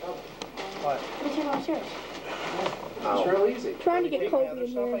too much trouble. What? What's your mom's shirt? It's real easy. Trying to get Take cozy the other in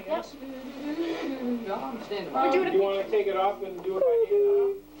stuff, I here. guess. No, I'm standing We're by. doing a You wanna take it off and do it by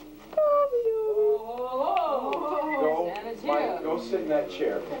Oh, hand? Santa's Go, Mike, here. go sit in that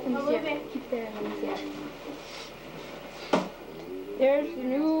chair. Let me see it. Keep there. Let me see it. There's the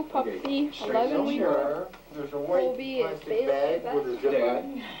new puppy, 11 weeks. Sure. There's a white Colby is plastic Bailey. bag with a zipper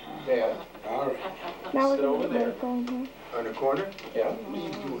Dad, Now we're Sit going over to there. put it on here. on the corner. yeah,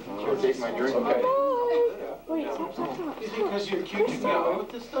 She'll take my drink. okay. Oh, Yeah. wait, stop, stop, stop. Because you're cute, you can play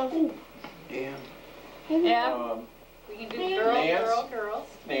with this stuff? Dan, Yeah, we can do girl, Nance? girls.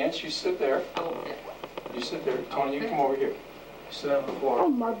 Nance, you sit there, Oh, you sit there. Tony, you come over here. You sit on the Oh, floor.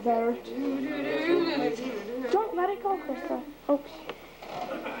 mother. Don't let it go, Krista. Oops.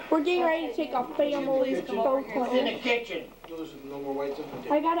 We're getting ready to take a family photo. kitchen. There's no more white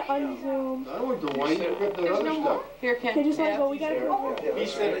zipper. I gotta unzoom. I want the white, put the other stuff. Here, Ken. They just let it go. We gotta go. He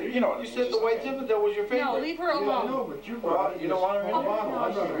said, you know, you said the white zipper, that was your favorite. No, leave her Yeah, I alone. know, but you Well, brought it. you don't want her in Small there? bottle.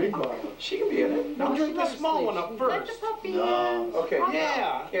 I brought a big bottle. She can be in it. No, drink the small one up Let first. the puppy No. Okay.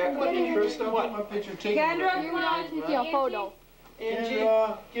 Yeah. Yeah, Krista, what? My picture taken. Kendra, you want to take a photo? Angie,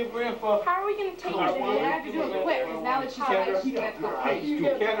 give Grandpa. How are we gonna take I it? have to do it quick, because now that she's got it, she's gonna have to go crazy.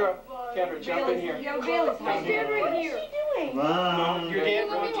 Kendra, Kendra, jump in here. Yo, Bailey's stand right here. Come on. Your dad Let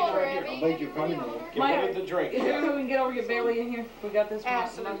me wants you hold her, right here. Abby. I'll make you funny. Get rid of the drink. Is there any way we can get over, get Bailey in here? We got this one.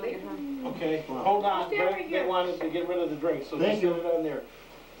 Absolutely. Okay, hold on. Stand right They here. wanted to get rid of the drink, so Thank just you. get it on there.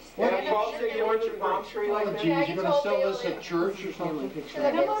 And Yeah, Paul said you want your palm tree Oh, like that? geez, you gonna sell this at church or something?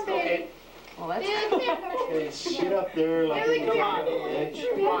 Come on, baby. Okay, Well, that's. Get up there like. Bailey, Come on, Angie.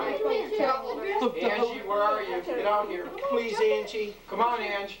 come on. Angie, where are you? Get out here. Please, Angie. Come on,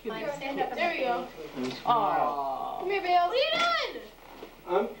 Angie. There you go. Aww. Come here, Bill. What are you doing?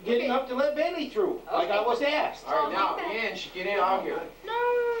 I'm getting up to let Bailey through, like I was asked. All right, now, Angie, get in out here.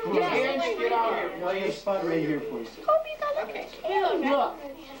 No. Angie, get out here, Lay a please. spot right here, please. Okay. Look,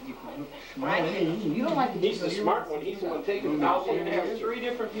 Smiling. you don't like to He's the smart one, he's the one taking the Now, we're gonna have 3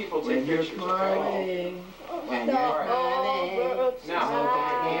 different people take When you're pictures, okay? smiling. When you're All right. smiling.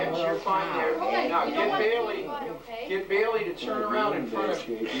 Now, Angie, you're fine there. Now, You don't get want to Bailey, be fun, okay? get Bailey to turn around in front of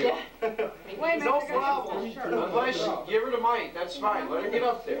you. Wait a minute. No I gotta problem. get some Unless you give her the mic, that's fine. Let her get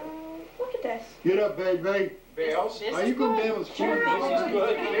up there. Look at this. Get up, baby. Bales, Are you gonna be able to this is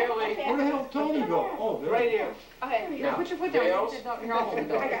good. Bailey, Where the hell Tony go? Oh, there. Right here. Okay. now, put your foot down. Bales, Here, I'll hold it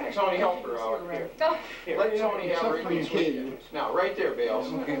down. Tony, help her out here. Let Tony have her Except for you, between kid. you. Now, right there,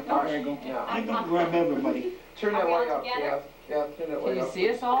 Bales. Okay, all right, go. Now, I'm gonna grab everybody. turn that Are we light all up, together? Kath. Kath, turn that Can light you up. see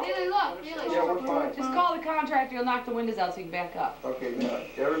us all? Bailey, look. Bailey. Yeah, we're fine. Just call the contractor, he'll knock the windows out so you can back up. Okay, now,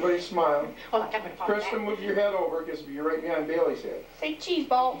 everybody smile. Hold on, I'm gonna fall Kristen, back. move your head over, because you're right behind Bailey's head. Say cheese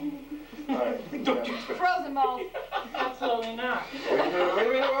ball. All right. Don't you Frozen balls. Absolutely not. Wait a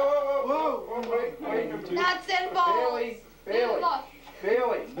minute, whoa, wait. Nuts and balls. Bailey, Bailey, Bailey, look.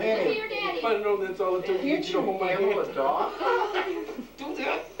 Bailey. Look at Bailey. your daddy. I don't know, that's all it took to get you to hold my hand. Handle a dog? Do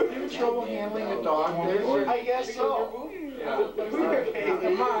that. You have trouble handling a dog, there? I guess so. Yeah.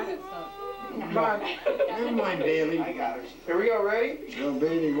 Come on, come on. Never mind, Bailey. I got her. Here we go, ready? Well,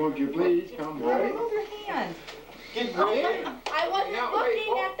 Bailey, won't you please come right? Move your hand. Get ready. I wasn't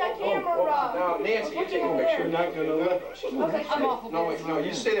looking at the camera. Now, Nancy, you take a You're picture. not gonna let. Okay, I'm awful. No, wait, no,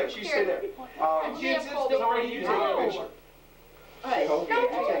 you stay there, she stay there. Kids, it's the Tony, you take a picture. Alright.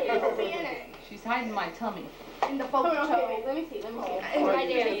 Okay. She's hiding my tummy. In the photo. Okay, let me see. It's My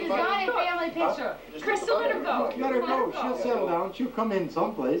daddy. This is not a family picture. Crystal, let her go. Let her go, she'll settle down, she'll come in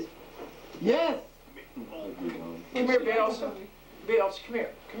someplace. Yes! Come here, Bales. Bales, come here.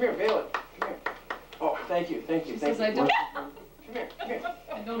 Come here, Bailey. Come here. Oh, thank you, thank you, She thank says you. I don't. Come here, come here.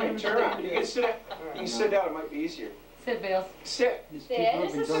 I don't Come here, turn around. You can sit down. You can sit down, it might be easier. Sit, Bales. Sit. Just keep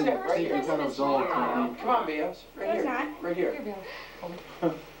looking until you think you got us all coming. Come on, Bales. Right No, it's here. not. Right Here, here.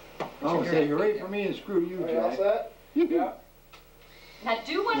 Bales. Oh, say, hooray for me and screw you, Jack. set? Yeah. Now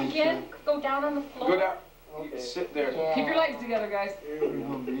do one again, go down on the floor. Go down. You sit there. Keep your legs together, guys.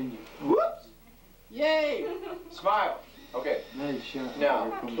 Whoops. Yay. Smile. Okay. Nice shot. Now,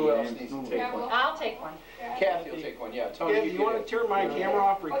 Here comes who the else damn needs to snow. take one? I'll take one. Kathy will take one, yeah. Tony, Dad, you you get wanna it. turn my camera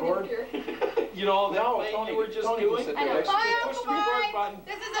off, record? You know, that No, thing Tony, you were just Tony can doing? sit I there know. next to Bye, you. Push Uncle the record Mike. button.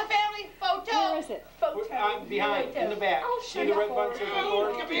 This is a family photo. is it? I'm behind, in the back. See the red button says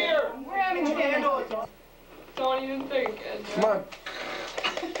record? Come here. We're having a candle. Don't even think. Come on.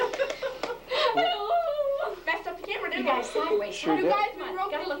 Messed up the camera, You didn't guys we? sideways. Sure You did. guys, we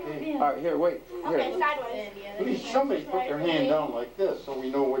broke Gotta it. look at All right, here, wait. Okay, Here. sideways. Please, somebody put their hand down like this so we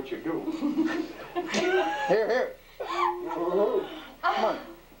know what you do. Here. Woo-hoo. Come on.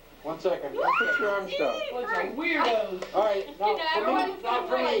 1 second. Put your arms down. Weirdos. All right, now, everybody now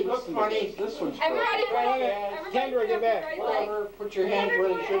for me, look funny. This one's good. Everybody put up, Kendra, get back. Whatever, put your hands where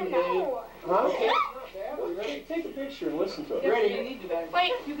they shouldn't be. Okay. Ready? Take a picture and listen to it. Ready?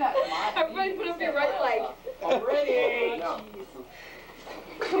 wait, you got everybody put up your right leg. Ready? Now,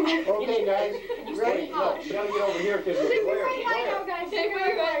 Okay, guys, ready? no, you gotta get over here because it's Stick your glare. right leg out, guys. Stick your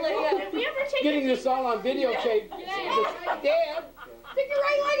right leg out. Did we ever take Getting this all on videotape. Dad. Stick your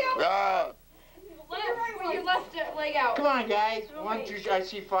right leg out. Left, your left leg out. Come on, guys. 1, 2, I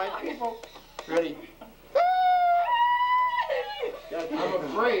see 5 people. Ready? I'm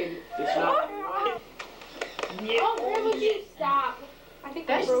afraid it's not. Oh, Grandma, you stop. I think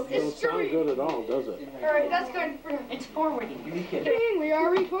I broke it. Doesn't sound good at all, does it? Alright, that's good. It's forwarding. We are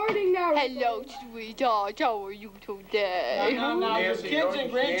recording now. Hello, sweetheart. How are you today? Now, your Nancy, kids don't-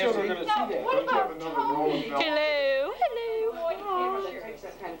 and grandchildren are Nancy. gonna see that. What about Another roll of film. Hello, hello.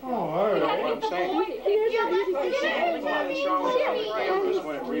 Oh, all right. What I'm saying. Cameras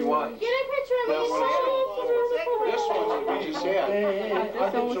when it rewinds. Get a picture of That me. one. This one that we just had. Hey, I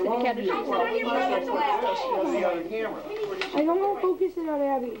think so long as you well, we might as well put this on the other camera. I don't want to focus it on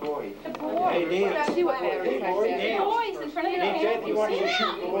Abby. Boy. Hey, Dan. See what Dan. Boys in front of the Hey, Dad, you want you to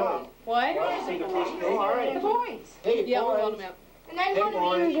camera. shoot the one? What? See the first page? The boys. Hey, Yeah, we'll boys. load them up. And then Hey, one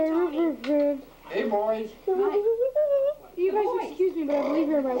boys. of these. Hey, boys. You guys excuse me, but I believe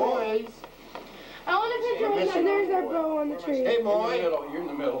you're in my way. Boys. I want a picture with and there's our bow on the tree. Hey, You're in the boy. middle, you're in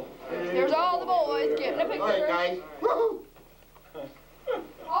the middle. There's all the boys getting a picture. All right, guys. Woo-hoo.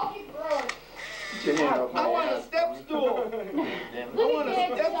 I'll keep growing. Get your hand up. I want a step stool. I want a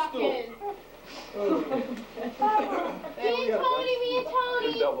step stool. Me and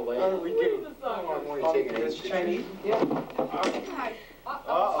Tony. Double How A. do we do? How long were you taking It's this? Chinese?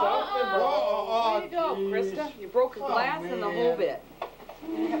 Oh, Way to go, Krista. You broke a glass and the whole bit.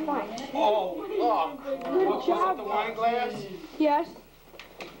 Oh, Good job. the wine glass? Yes.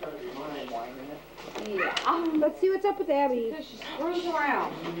 Let's see what's up with Abby. She screws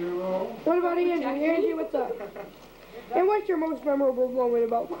around. What about Angie? Angie, what's up? And what's your most memorable moment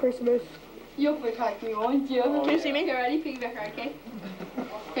about Christmas? You'll pick like me, won't you? Can you see me? You ready? Piggyback ride, okay?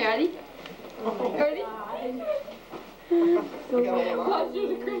 You ready? You ready? Watch,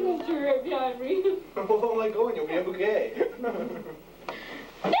 there's a Christmas tree right behind me. Oh my God, you'll be okay.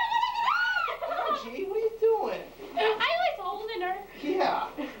 Gee, what are you doing? I was holding her. Yeah.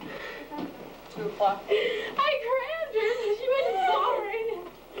 2 o'clock. I grabbed her. She went soaring.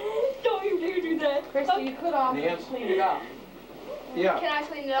 Don't you dare do that. Krista, you could have Nancy. cleaned it up. Yeah, Can I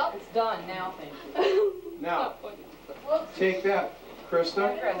clean it up? It's done now, thank you. now, take that,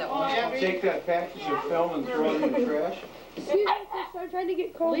 Krista. Grab that one. Take that package of film and throw it in the trash. Excuse me, sister, I'm trying to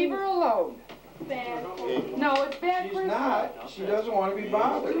get cold. Leave her alone. Bad. No, it's bad, She's Krista. not. She doesn't want to be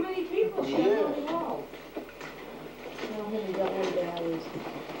bothered. Too many people. She Yeah. doesn't know.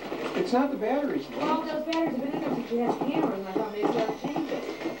 It's not the batteries, Well, Nancy. those batteries have been in there since she has cameras, and I thought maybe they ought to change it.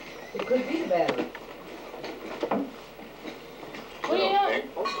 It could be the battery. What are you doing?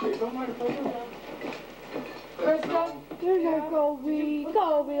 Krista? There's our Colby.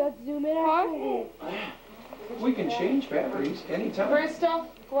 Colby, let's zoom in out. We can change batteries anytime. Krista,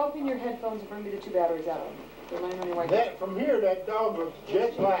 go open your headphones and bring me the 2 batteries out of them. They're laying on your white. That, from here, that dog looks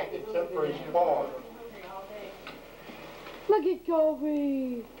just like, except for his paws. Look at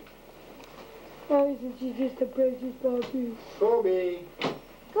Colby. Oh, isn't she just a precious puppy? Kobe.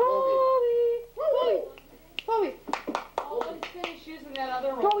 Colby. Colby. Colby. Oh, let's finish using that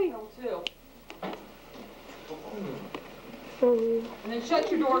other Chloe. roll too. Colby. And then shut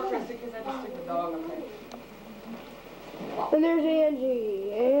your door, Krista, because I just took the dog up there. And there's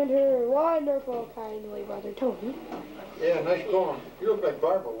Angie and her wonderful, kindly brother Tony. Yeah, nice going. You look like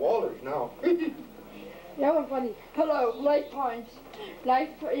Barbara Walters now. That was funny. Hello, life punch. Life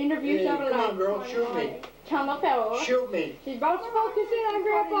interview Hey, several come on, lives. girl, shoot me. Channel power. Shoot me. She's about to focus in on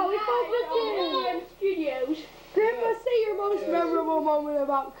Grandpa. We focus in. Studios. Grandpa, say your most memorable moment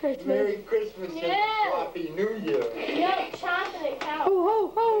about Christmas. Merry Christmas Yeah. and Happy New Year. Yep, chocolate cow. Ho,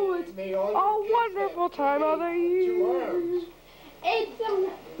 ho, ho. It's May all a your kids wonderful have time of the 2 year. arms. It's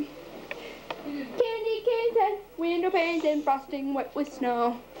candy canes and window panes and frosting wet with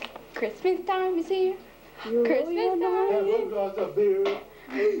snow. Christmas time is here. You Christmas really know. Have a glass of beer.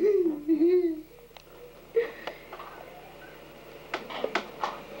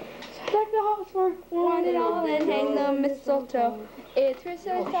 Deck the house for Want it all and hang the mistletoe. It's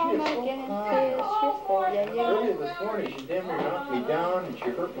Christmas time again. It's Christmas, yeah, yeah. Earlier this morning, she damn near knocked me down and she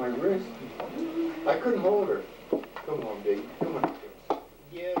hurt my wrist. I couldn't hold her. Come on, baby. Come on.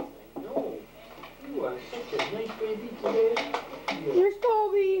 Yes, I know. You are such a nice baby today. Here's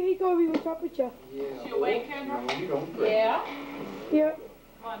Colby. Hey, Colby, what's up with you? Yeah. She awake, Kendra? No, you don't break. Yeah? Yep.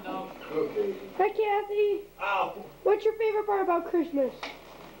 Come on, dog. Good baby. Hi, Kathy. Ow. What's your favorite part about Christmas?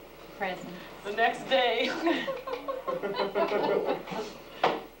 Presents. The next day.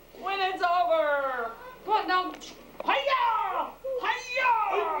 When it's over. Come on now. Hiya! Hiya!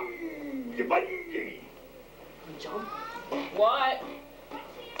 What?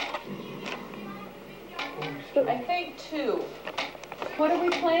 I think 2. What are we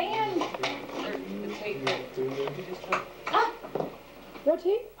playing? The tape. You just took. What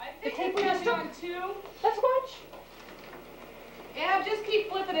tape? The tape we just took. 2. Let's watch. Yeah, just keep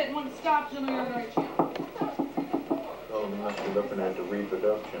flipping it, and when it stops, you'll know you're on the right channel. Oh, you must be looking at the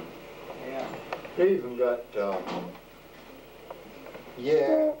reproduction. Yeah. They even got,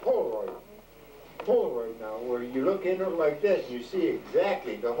 yeah, Polaroid. Polaroid now, where you look in it like this, and you see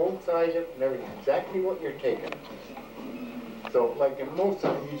exactly the whole size of it and everything, exactly what you're taking. So, like in most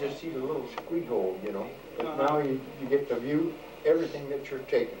of them, you just see the little squeak hole, you know. But now you get to view everything that you're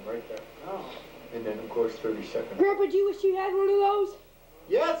taking right there. Oh. And then, of course, 30 seconds. Grandpa, do you wish you had one of those?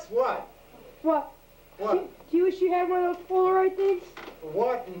 Yes, what? What? What? Do you wish you had one of those Polaroid things?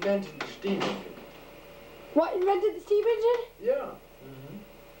 What invented the steam engine? What invented the steam engine? Yeah.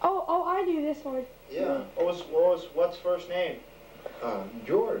 Oh, I knew this one. Yeah. What's first name?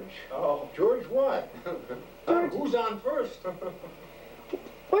 George. Oh. George what? George. Who's on first?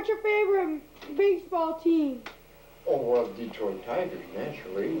 What's your favorite baseball team? Oh, well, Detroit Tigers,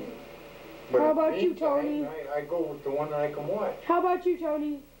 naturally. But How in about the you, meantime, Tony? I go with the one that I can watch. How about you,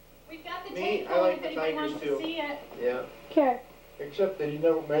 Tony? We've got the Me, tape I going like if the anybody Tigers, wants too. to see it. Yeah. Okay. Except that he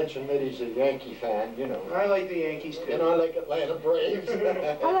never mentioned that he's a Yankee fan, you know. I like the Yankees too. And I like Atlanta Braves.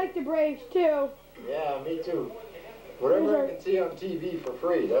 I like the Braves too. Yeah, me too. Whatever I can see on TV for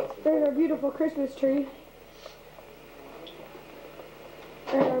free, that's the There's our beautiful Christmas tree.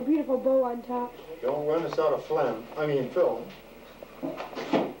 And our beautiful bow on top. Don't run us out of film.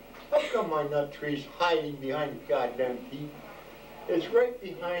 How come my nut tree's hiding behind the goddamn peak? It's right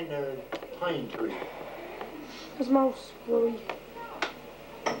behind the pine tree. His mouth's really.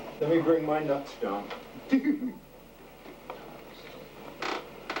 Let me bring my nuts down.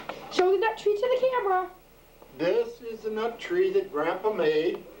 Show the nut tree to the camera. This is the nut tree that Grandpa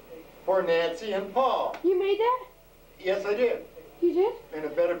made for Nancy and Paul. You made that? Yes, I did. You did? And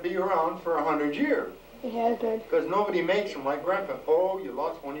it better be around for 100 years. It has been. Because nobody makes them like Grandpa. Oh, you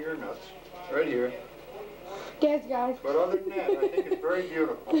lost one of your nuts. Right here. Dad's got him. But other than that, I think it's very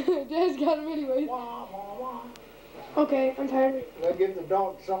beautiful. Dad's got him anyways. Okay, I'm tired. That gives the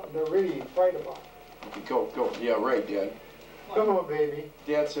dog something to really fight about. Go. Yeah, right, Dad. Come on, baby.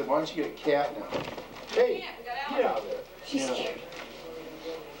 Dad said, why don't you get a cat now? Hey, get out of there. She's Yeah. scared.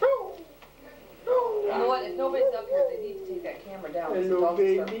 You know what, if nobody's up here, they need to take that camera down, because the Hello, dogs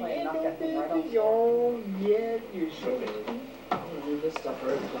will start baby. playing, knock that thing right off. Oh, yeah, you're so I'm gonna do this stuff or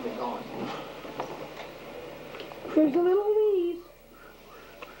it's gonna be gone. There's a little weed.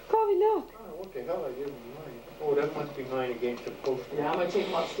 Coffee, look. Oh, what the hell I did with mine? Oh, that must be mine against the post. Yeah, I'm gonna take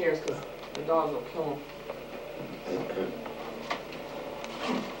them upstairs, because the dogs will kill them.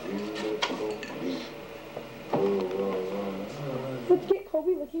 Let's get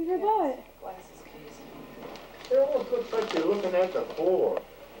Kobe licking her butt. Glasses case. It almost looks like you're looking at the floor.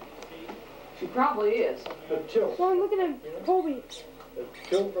 She probably is. The tilt. So I'm looking at Kobe. The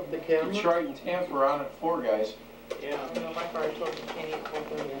tilt of the camera. It's right in Tampa on it for guys. Yeah. You know, my fire told me can't eat one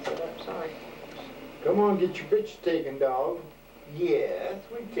thing, I said, I'm sorry. Come on, get your picture taken, dog. Yes,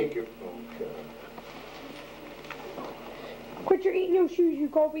 we take your phone shot. Quit your eating those shoes, you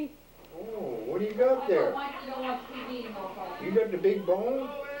Kobe. Oh, what do you got there? You got the big bone?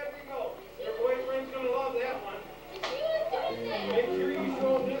 Oh, there we go. Your boyfriend's gonna love that one. Make sure you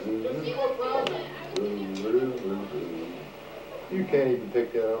show him this is problem. You can't even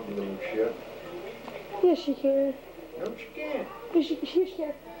pick that up, little shit. Yes, she can. No, she can't. Yes, she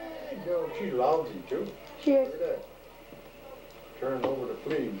can. No, she's lousy too. She is. Look at that. Turn over the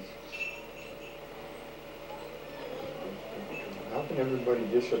fleas. How can everybody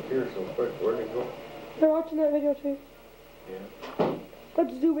disappear so quick? Where'd they go? They're watching that video too. Yeah.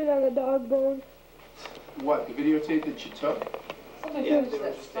 Let's zoom in on the dog bone. What, the videotape that you took? Somebody Yeah, finished they were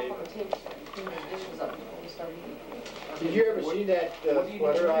that just stuff taping. on the table, clean the dishes up before we start eating. Did you ever see that what do you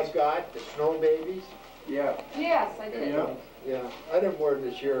sweater do? I got, the snow babies? Yeah. Yes, I did. Yeah. Yeah. I didn't wear it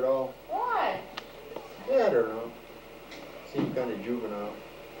this year at all. Why? Yeah, I don't know. Seemed kind of juvenile.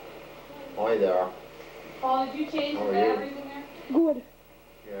 Hi there. Paul, did you change Oh, the yeah. batteries in there? Good.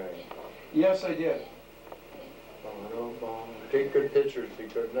 Yeah. Yes, I did. Take good pictures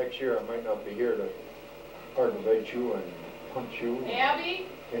because next year I might not be here to aggravate you and punch you and Abby,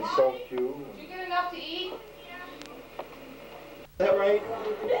 insult you. did you get enough to eat? Is that right?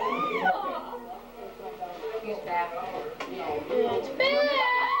 He's back.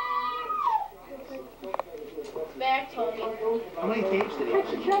 It's back, Tony. How many tapes did he have?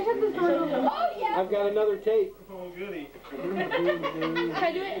 Can I set this door open? Oh, yeah. I've got another tape. Oh, goody. Can I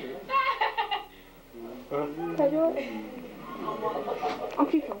do it? Can I do it? I'll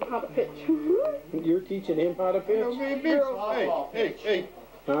teach him how to pitch. You're teaching him how to pitch? Hey.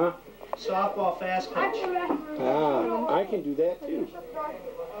 Huh? Softball fast pitch. Ah, I can do that too.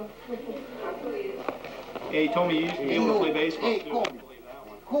 Hey, he told me you able to play baseball Hey, too.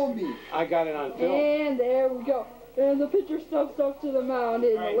 Colby. I got it on film. And there we go. And the pitcher stuffs up to the mound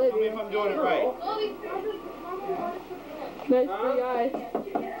in Alright, the tell me if living. I'm doing it right. Nice big eyes.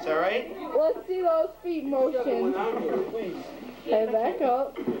 Is that right? Let's see those feet motions. And back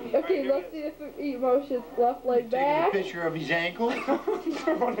up. Okay, let's see the feet motions. Left leg Taking a back. picture of his ankle.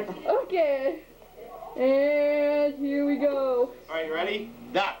 Okay. And here we go. Alright, you ready?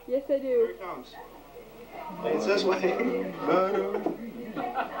 Dot. Yes, I Here do. it comes. It's this way.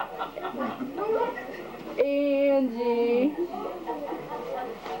 Angie.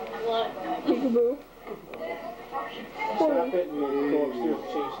 Peekaboo. Stop it and go upstairs and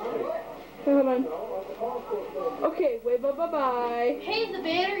change the tape. Hold on. Okay, wave bye bye bye. Is the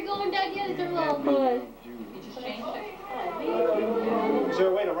battery going down yet? Is there a little... You just changed it. Is there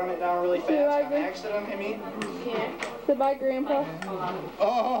a way to run it down really fast on accident, I mean? Yeah. Said bye, Grandpa.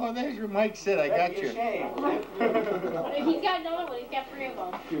 Oh, there's your mic set. I got you. He's got another one. He's got 3 of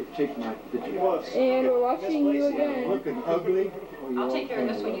them. Here, take my picture. And we're watching you again. Looking ugly. I'll take care of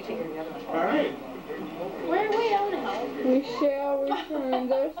this one, you take care of the other one. All right. Where are we on now? We shall return.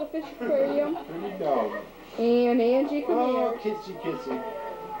 There's the fish aquarium. Dog. And Angie, come Oh, here. kitsy kitsy.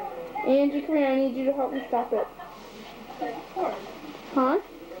 Angie, come here. I need you to help me stop it. Record. Huh?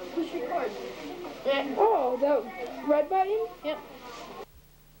 Push record. Oh, the red button? Yep.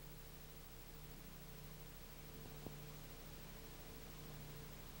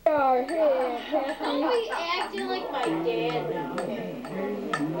 Oh, hey, Don't be acting like my dad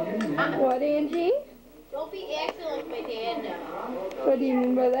now. What, Angie? Don't be acting like my dad now. What do you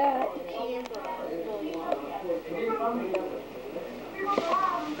mean by that?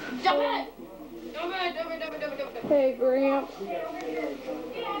 Jump it! Jump it! Hey, Gramps.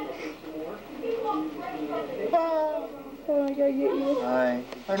 Oh, I gotta get you I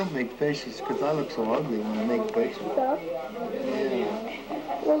don't make faces because I look so ugly when I make faces. stuff.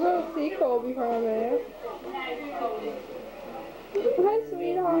 Yeah. We'll go see Colby for a minute. Hi,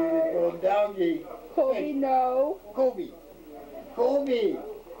 sweetheart. Oh, doggy. Colby, no. Colby. Colby.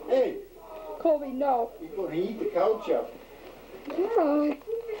 Hey, Colby, no. you're going to eat the couch up. No.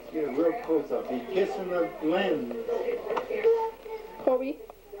 Get a real close up. He's kissing the lens. Colby.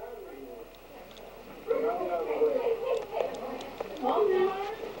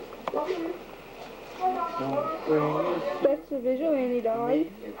 That's the vigilante dog,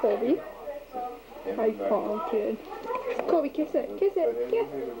 Colby. How you call him, kid? Colby, kiss it, kiss it, kiss.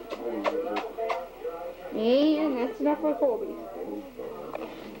 And that's enough for Colby.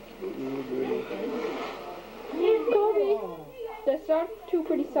 Colby, that's not too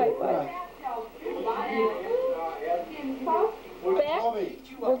pretty sight, bud. Back,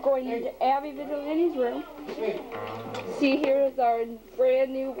 we're going into Abby Vigilante's room. See, here is our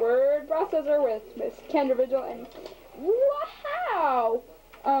brand new word processor with Miss Kendra Vigilante. Wow!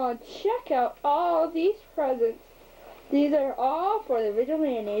 Check out all these presents. These are all for the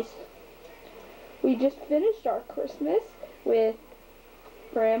Vigilantes. We just finished our Christmas with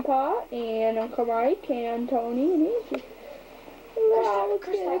Grandpa and Uncle Mike and Tony and Angie. Wow, let's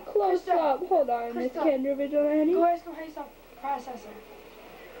get a close up. Hold on, Miss Kendra Vigilante. Go ask him how you stop processor.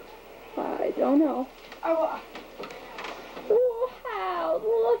 I don't know. Oh, Wow,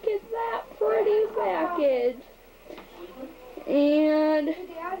 look at that pretty package. And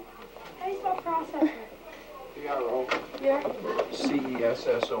Dad, how do you spell processor?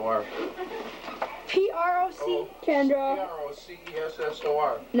 C-E-S-S-O-R. P-R-O-C? Kendra,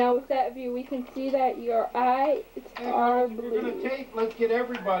 C-E-S-S-O-R. now with that view, we can see that your eye, it's our You're going to blue. tape, let's get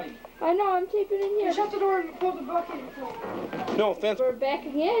everybody. I know, I'm taping in here. Shut the door and pull the bucket. No offense. We're back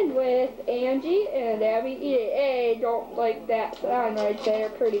again with Angie and Abby. Hey, don't like that sound right there,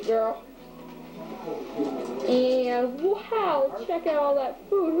 pretty girl. And wow, check out all that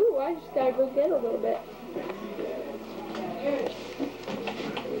food. Ooh, I just gotta go get a little bit.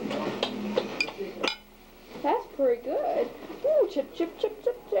 That's pretty good. Ooh, chip, chip, chip,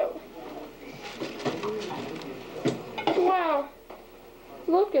 chip, chip. Wow.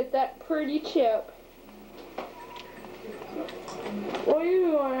 Look at that pretty chip. What are you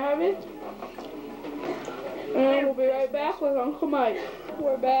doing, Abby? And we'll be right back with Uncle Mike.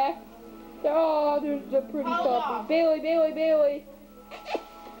 We're back. Oh, there's the pretty puppy. Bailey, Bailey, Bailey.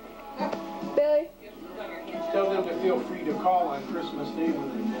 Bailey. Tell them to feel free to call on Christmas Day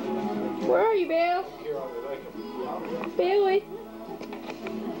when Where are you, Bailey? they hear all they like them. Bailey.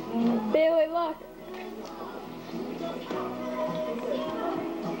 Bailey, look.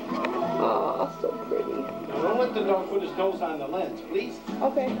 Oh, so pretty. Now don't let the dog put his nose on the lens, please.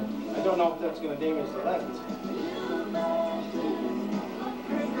 Okay. I don't know if that's going to damage the lens.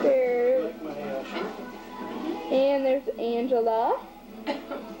 There's, Like my shirt. and there's Angela,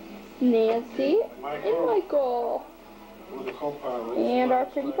 Nancy, and Michael. With the co-pilot. And our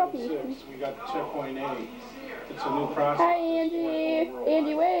pretty puppy. We got checkpoint A. It's a new process. Hi, Angie.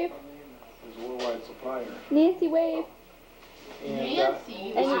 Angie, wave. There's a worldwide supplier. Nancy, wave. And,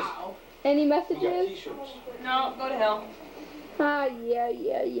 Nancy, this wow. Any is, we got messages? t-shirts. No, go to hell. Ah, yeah.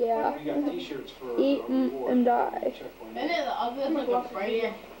 We got t-shirts for Eat a reward. and die. Checkpoint A. Isn't it the ugliest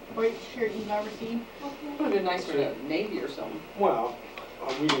looking bright shirt you've ever seen? Would have been nicer to Navy or something. Well,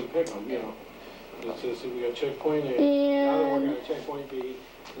 we didn't pick them, you know. It says we got checkpoint A. Now we're And going to checkpoint B.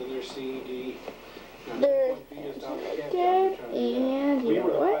 Then there's C, D. Now there's checkpoint B is down the Dad campsite. and We you were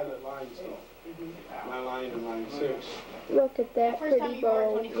know the what? pilot line, so my line and line 6. Look at that pretty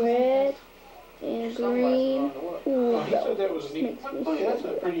bow. Red and green. Ooh, Oh, he said that was neat. makes me Oh, yeah, that's a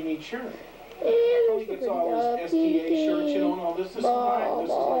so pretty neat shirt. And Tony there's the gets pretty all his STA shirts, you know, and all this. This is like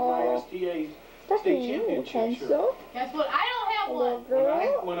my STA state championship shirt. pencil. Guess what? I don't have A one. little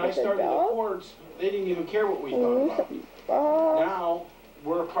girl When I with a started the dog. courts, they didn't even care what we thought Ooh, about. some balls. Now,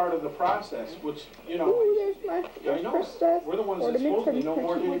 we're a part of the process, which, you know, Ooh, there's my yeah, I know. princess. We're the ones that Ornament supposedly from know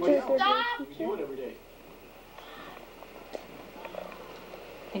more than Portage, anybody else. Stop! We do it every day.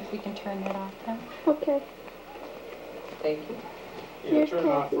 Think we can turn that off now? Okay. Thank you. Yeah, Here's turn it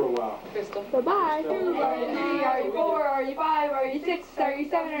off Kathy. for a while. Crystal. Bye-bye. Are you 3, are you 4, are you 5, are you 6, are you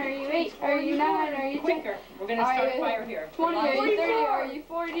 7, are you 8, are you 9, are you 10? Quicker. We're gonna start a fire here. 20, are you 30, are you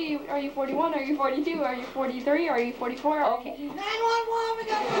 40, are you 41, are you 42, are you 43, are you 44? Okay. 911, we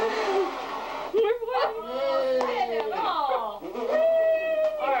got Oh.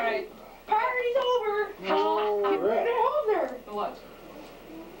 All right. party's over. All right. Hold her. What?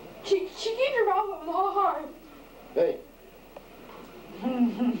 She keeps her mouth open the whole time. Hey.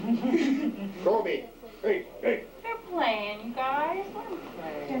 Kobe. Hey, hey. They're playing, you guys. Let them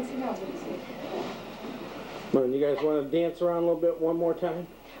play. Come on, you guys want to dance around a little bit one more time?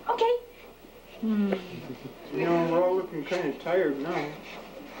 Okay. You know, we're all looking kind of tired now.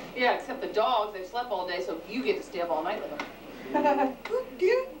 Yeah, except the dogs, they've slept all day, so you get to stay up all night with them.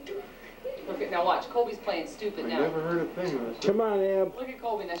 Okay, now watch, Colby's playing stupid I now. never heard a thing of this. Come on, Ab. Look at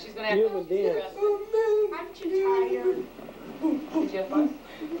Colby now, she's gonna have You have a dance. I'm too tired. Did you have fun?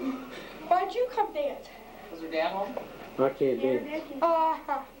 Why'd you come dance? Was her dad home? I can't dance.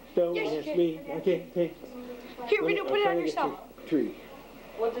 Don't ask me. I can't dance. Here, we do put it on yourself. Tree.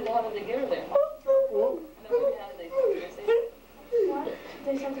 What did how did they get her there? And then what how did they say? What?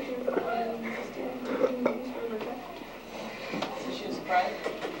 They said that they were So she was surprised?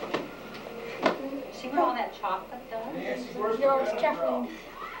 She put on that chocolate though. Yours, Kathleen.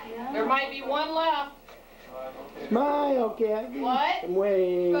 There might be one left. Smile, Kathy. What? And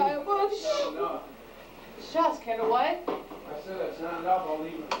wave. Shucks, Kendra, what? I said that's not enough. I'll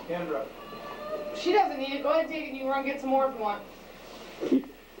leave it to Kendra. She doesn't need it. Go ahead and take it and you can run and get some more if you want.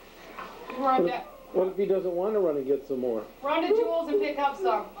 Run to, What if he doesn't want to run and get some more? run to Jules and pick up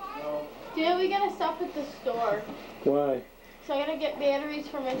some. Dad, we gotta stop at the store. Why? So I gotta get batteries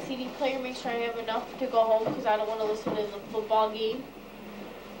for my CD player, make sure I have enough to go home because I don't want to listen to the football game.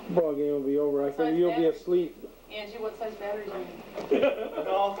 Ball game will be over. I think you'll be asleep. Angie, what size batteries are you?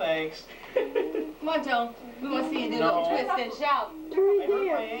 No, thanks. Come on, Joan. We want to see you do a No. little twist and shout. I hurt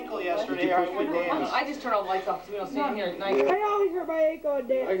my ankle yesterday. I went dance. I just turn all the lights off so we don't see you here at night. I always hurt my ankle on I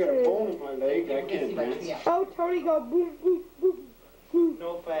got a dancing. bone in my leg. I can't dance. Yeah. Oh, Tony go boom, boom, boom, boom.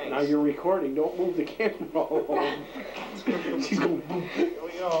 No thanks. Now you're recording. Don't move the camera all along. She's going boom. Here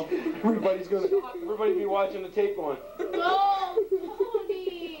we go. Everybody be watching the tape going. No,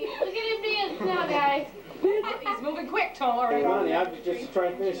 Tony. Look at him dance now, guys. He's moving quick, Tom. All right. Come on, I'm just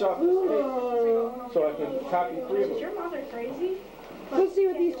trying to finish off this tape so I can copy 3 of them. Your mother crazy? Let's see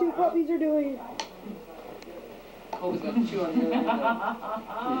what these two puppies are doing. Colby's gonna chew on you.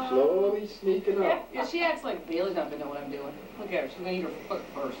 She's slowly sneaking up. Yeah, she acts like Bailey's not gonna know what I'm doing. Look at her. She's gonna eat her foot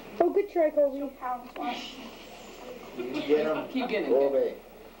first. Oh, good try, Kobe. You get him. Keep getting it. Kobe.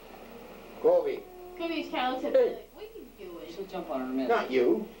 Kobe. Kobe's talented. Like, we can do it. She'll jump on her in a minute. Not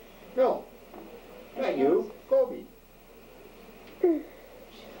you. No. Not you. Kobe. Oh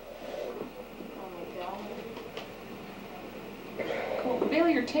my god.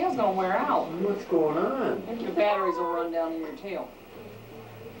 Bailey, your tail's gonna wear out. What's going on? Your batteries will run down in your tail.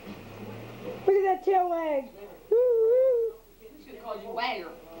 Look at that tail wag. Woo, woo. She should have called you Wagger.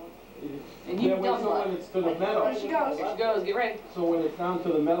 And Yeah, you wait, dumb so when butt. it's to the metal. There she goes. Here she goes. Get ready. So when it's down to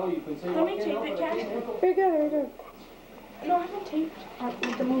the metal, you can say, Let me "Well, tape you know, it, but Kat. I can't." Here you go, here you go. No, I haven't taped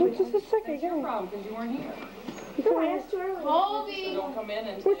the Wait movie. just a second, That's your go. problem because you weren't here. No, I asked her earlier. So Colby! don't come in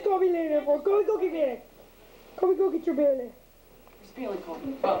and. What's Kobe later for? Kobe, go get Bailey. Kobe, go get your Bailey. Where's Bailey,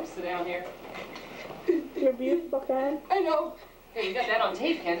 Colby? Oh, sit down here. Your beautiful fan. I know. Hey, you got that on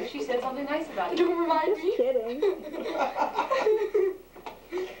tape, Kendra. She said something nice about you. Don't remind Just me. kidding.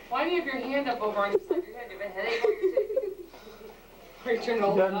 Why do you have your hand up over on your side of your head? Do you have a headache while you're taping? Or you turn He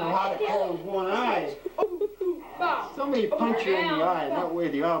over doesn't know how to close one eye. Somebody punch you in the eye. That way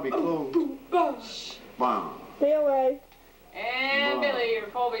the eye will be closed. Bam. Bailey. And Billy or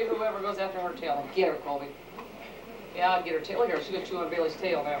Colby, whoever goes after her tail. Get her, Colby. Yeah, I'll get her tail. Look at her. She's going to chew on Bailey's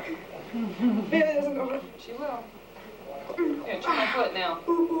tail now. Bailey doesn't know. She will. Yeah, chew my foot now.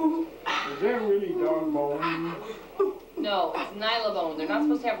 Is that really dog bone? No, it's nylabone. They're not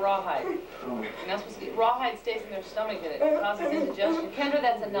supposed to have rawhide. Oh. You're not supposed to get rawhide stays in their stomach and it causes indigestion. Kendra,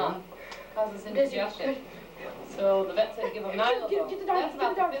 that's enough. Causes indigestion. So the vet said give them Nylabone. That's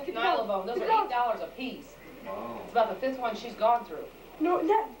about the fifth Nylabone. Those are $8 a piece. It's about the fifth one she's gone through. No,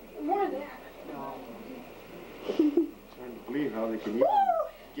 not more than that. No. Trying to believe how they can even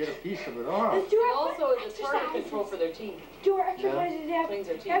get a piece of it off. Let's do It our also is a target control for their teeth. Do our exercises, Abby. Cleans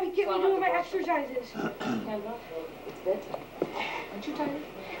their teeth. Abby, get me Slam doing up my the brush. exercises. It's bedtime. Aren't you tired?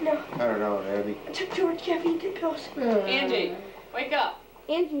 No. I don't know, Abby. I took too much caffeine pills. Angie, wake up.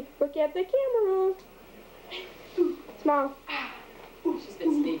 Angie, look at the camera. Smile. She's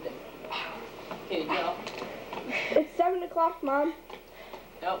been sleeping. Can you tell? It's 7 o'clock, Mom.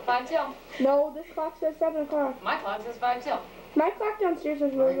 No, 5 till. No, this clock says 7 o'clock. My clock says 5 till. My clock downstairs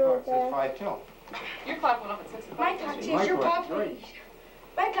says My really, really clock says fast. 5 till. Your clock went off at 6 o'clock. My clock this says week. you're clock's popular. right.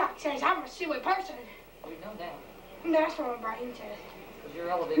 My clock says I'm a silly person. We know that. And that's what Brian says. Because your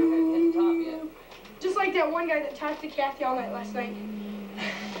elevator hadn't hit the top yet. Just like that one guy that talked to Kathy all night last night.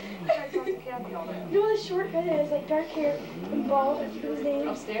 You know the short guy that has like dark hair and bald? I forget his name.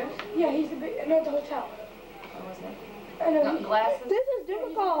 Upstairs? Yeah, he's the big, no, at the hotel. What was that? I know. Not glasses? This is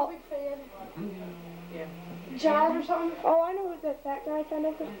difficult. He's a big fan. Yeah. John or something? Oh, I know who that fat guy kind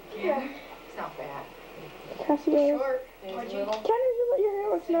of. Yeah. It's not bad. Cassie is. Short. It's little. Kendra, your hair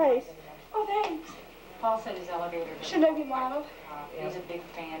looks nice. Oh, thanks. Paul said his elevator. Should I be model? He's a big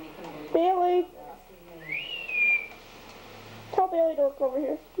fan. He couldn't believe it. Bailey. Tell Bailey to look over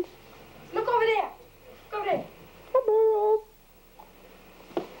here. Look over there. Look over there. Hi, girls.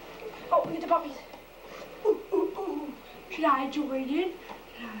 Oh, look at the puppies. Ooh, ooh, ooh. Should I join in?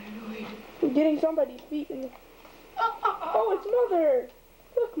 You're getting somebody's feet in the... Oh, it's Mother.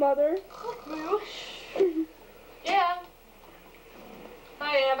 Look, Mother. Yeah.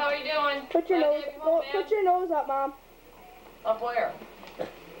 Hi, Ab. How are you doing? Put your Hi, nose. Ab, you home, Put Ab? your nose up, Mom. Up where?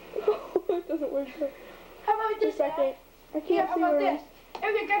 It doesn't work. How about Just this? a second. I Yeah, can't how see about where. this? Hey,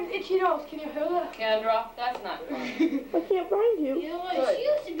 we got an itchy nose. Can you hold it? Kendra, that's not fun. I can't find you. You know what? She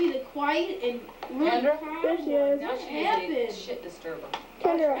used to be the quiet and really Kendra? calm There she one. is. Now What she's a happened? shit disturber.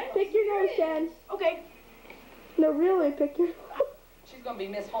 Kendra, pick your nose, Ken. Okay. No, really, pick your. She's gonna be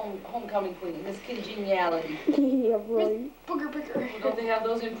Miss Homecoming Queen, Miss Congeniality. Yeah, right. Booger picker. Don't they have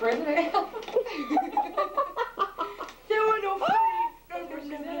those in prison? There were no free. I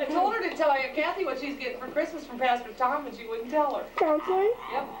told her to tell Aunt Kathy what she's getting for Christmas from Pastor Tom, but she wouldn't tell her. Counseling?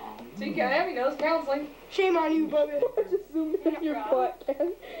 Yep. See, Abby knows counseling. Shame on you, Bubby. I just zoomed in your butt,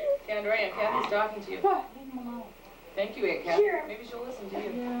 Ken. Kendra, Aunt Kathy's talking to you. What? Thank you, Aunt Kathy. Here. Maybe she'll listen to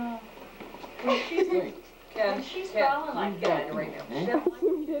you. Yeah. Ken, She's Ken, falling like get that. out of right now. I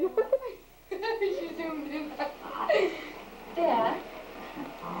zoomed in. She zoomed in. Dad.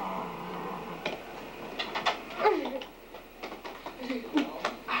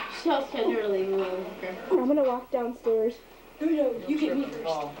 So tenderly moved. I'm gonna walk downstairs. No, you get me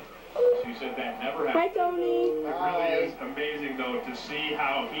first. She said that never Hi, happened. Tony. It really is amazing, though, to see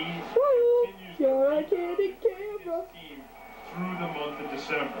how he Woo! continues You're a to kitty camera. his team through the month of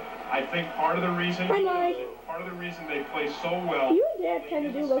December. I think part of the reason Hi, Mike. they play so well You and Dad kind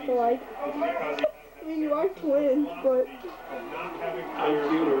of do look alike. is because I mean, you are twins, but... not having I'm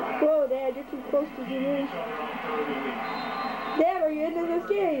cuter. Whoa, Dad, you're too close to zoom in. each other on third and lead. Dad, are you into this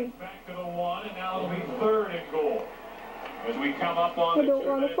game? Back to the one, and now it'll be third and goal. As we come up on I the don't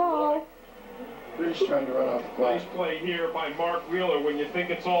want to 2-minute fall. They're just trying to run off the Nice clock. play here by Mark Wheeler. When you think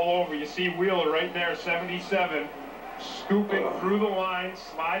it's all over, you see Wheeler right there, 77, scooping through the line,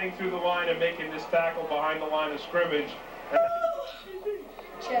 sliding through the line, and making this tackle behind the line of scrimmage. I'm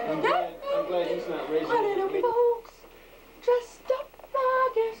glad he's not raising My little his hand. folks dressed up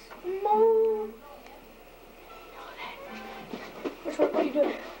like Eskimo. Which one? What are you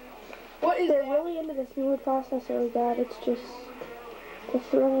doing? What is They're that? really into this new processor, Dad. It's just the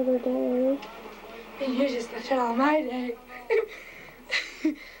thrill of their day. And you're just the thrill of my day.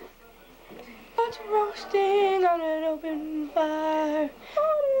 But roasting on an open fire.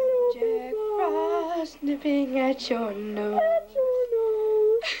 Jack Frost nipping at your nose.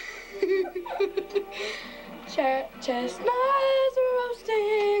 Chestnuts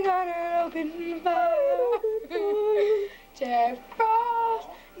roasting on an open fire. Jack Frost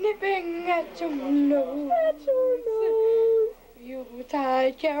nipping at your nose.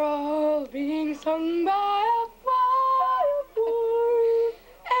 Yuletide carol being sung by a choir.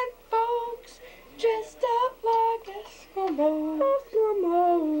 And folks dressed up like Eskimos.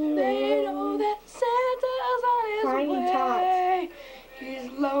 They know that Santa's on his Tiny way. tots. He's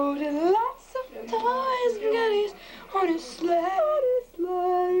loaded lots of toys and goodies on his sleigh.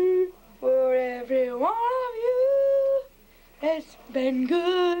 For every one of you, it's been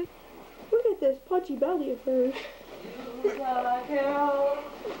good. Look at this pudgy belly of hers. Yuletide carol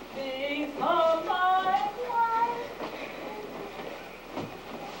being sung by a choir.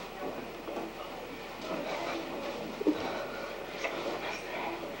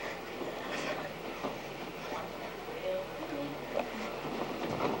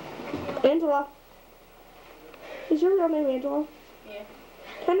 Angela. Is your real name Angela? Yeah.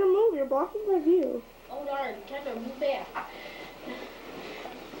 Kendra, move. You're blocking my view. Oh darn, Kendra, move back.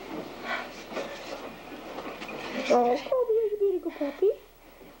 Oh, Kobe, you're a beautiful puppy.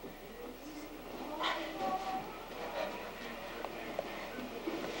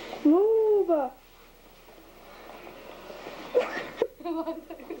 Move.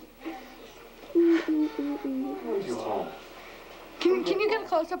 Where's your home? Can you get a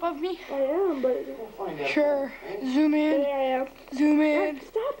close up of me? I am, but Sure. Zoom in. there I am. Zoom in.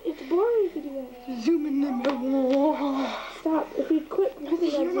 Stop! It's boring if you do that. Zoom in the middle. Stop! If you quit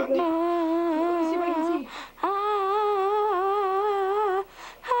moving, I'll zoom in. Let me see if I can see.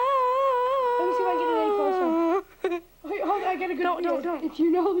 Let me see if I can get it any closer. Wait, hold on, I got a good Don't. If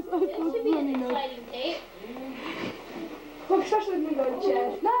you know it's This should be an exciting tape. Well, especially when we go to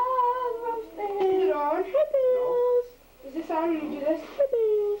chest. No, is it on? Hi, Bills. Is this on when you do this? Hi,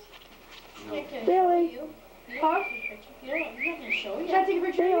 Bills. Billy. Huh? I'm not gonna show you. Can I take a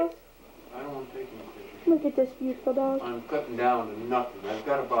picture of you? I don't want to take any pictures. Look at this beautiful dog. I'm cutting down to nothing.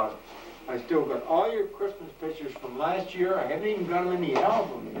 I still got all your Christmas pictures from last year. I haven't even got them in the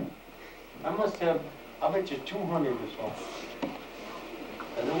album. I must have, I bet you 200 or so.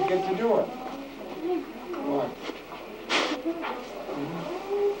 I don't get to do it. Come on.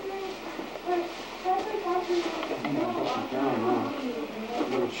 Down now.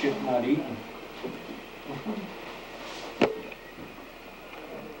 Little shit not eating.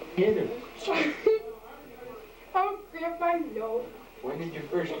 Hit it. Oh, grab my nose. When did you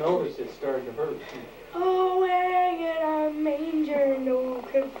first notice it started to hurt? Oh, hanging on manger, no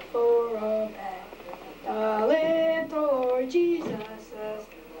crib for a bed. The little Lord Jesus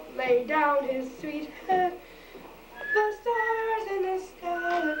laid down his sweet head. The stars in the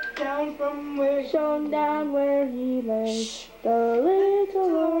sky looked down from where shone down where he lay. The little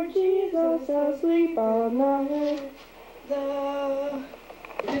Lord Jesus asleep on the hill.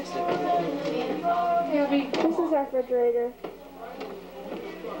 This is our refrigerator.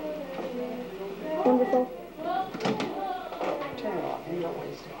 Wonderful. Turn it off. You don't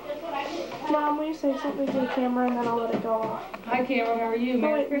waste it. Mom, will you say something to the camera and then I'll let it go off? Hi, camera. How are you?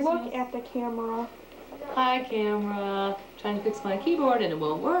 Merry Christmas. Look at the camera. Hi, camera. Trying to fix my keyboard and it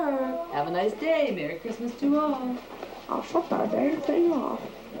won't work. Have a nice day. Merry Christmas to all. Oh, shut that dang thing off.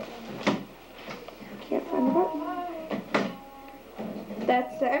 Can't find the button.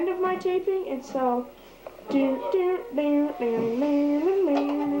 That's the end of my taping, and so. See you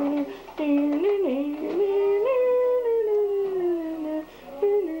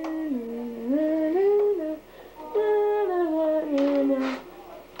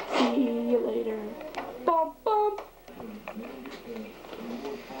later. Bum, bum.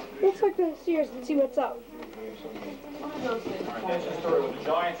 Let's look downstairs and see what's up.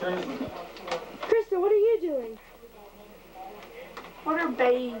 Krista, what are you doing? What are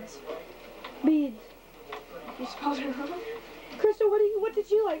beads? Beads. You spelled it wrong. Krista, what did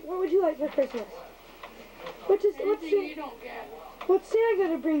you like? What would you like for Christmas? What's You don't get. What's Santa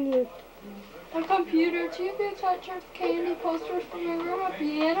gonna bring you? A computer, 2 big sweatshirts, candy, posters for my room, a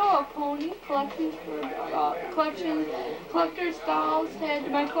piano, a pony, collections for collector's dolls, head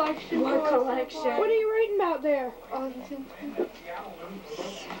my collection. What collection? What are you writing about there?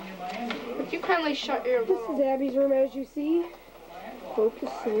 Would you kindly shut your This is Abby's room, as you see.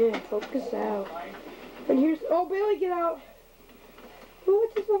 Focus in, focus out. And here's, oh, Bailey, get out.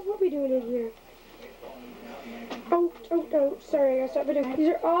 What are we doing in here? Oh, sorry, I gotta stop video. These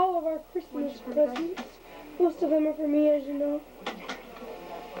are all of our Christmas presents. Most of them are for me, as you know.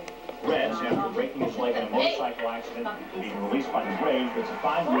 Reds, after breaking his leg in a motorcycle accident, being released by the Braves, it's a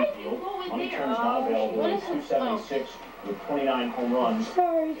 5-year deal. Money terms not available. He's 276 with 29 home runs.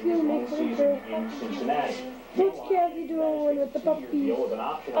 Sorry, it's gonna His make long me season hurt. in Cincinnati. What's Kathy doing with the puppies? Deal with an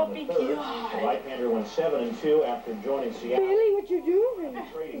option on the third. The right-hander went 7-2 after joining Seattle. Bailey, what you doing?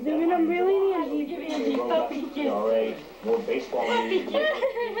 Zooming on Bailey and Angie. ERA, more baseball news.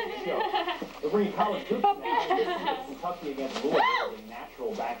 The Bree College Group Kentucky against Louisville in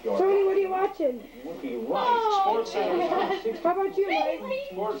natural backyard. Tony, what are you watching? You would be right. Sports Center. How about you, Mike?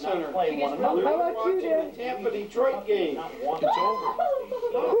 Sports Center. Play one another. How about you, Dan? Tampa Detroit game. It's over.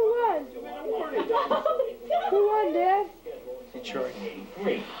 Who won? Who won, Dad? Detroit.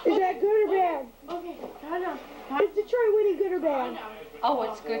 Is that good or bad? Okay, no. Is Detroit winning good or bad? Oh,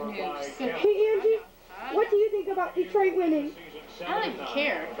 it's good news. Hey, Angie, what do you think about Detroit winning? I don't even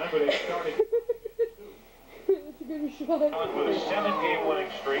care. It's a good good shot. With a 7-game winning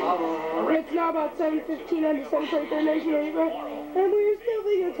streak. It's now about 7:15 on December 23rd, 1985, and we're still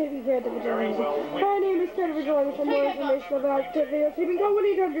videotaping here at the Vigilante. My name is Kendra Vigilante. For more information about videotaping, call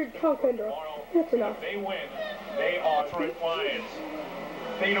 1-800-CALL-KENDRA. That's enough. If they win, they are Detroit Lions.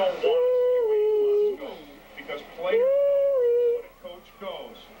 They don't want to see go because players know when a coach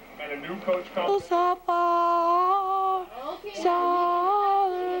goes and a new coach comes.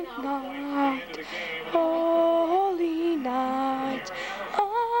 Holy night,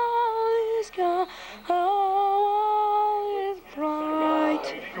 all is gone, all is bright.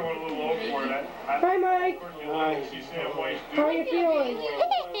 Hi, Mike. Hi. How are you feeling?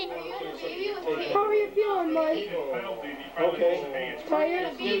 How are you feeling, Mike? Okay.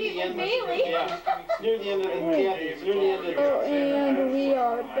 Tired? Yeah. Near the end of the Oh, and we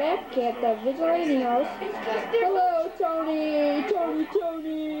are back at the Vigilante House. Hello, Tony.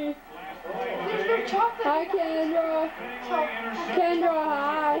 Tony. Hi, Kendra. Kendra,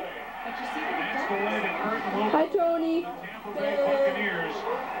 hi. Hi, Tony.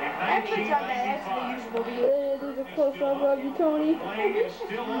 There's a close-up of you, Tony.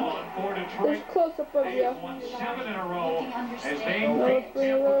 There's a close-up of you. 7 in a row as they Let's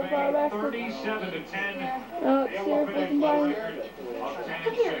bring a little far back. 37-10. Let's see if we can find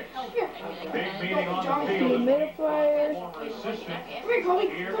Big meeting on the the field. middle player.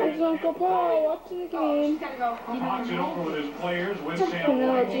 There's Uncle Paul watching the game. Talks it over with his players with Sam. And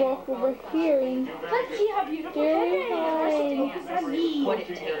now let's walk over here and Let's see how beautiful Gary, hi. What it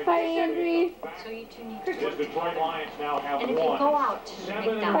takes. Hi, Andrew. So you two need The to. Detroit Lions now have And if you won. go out to 7 in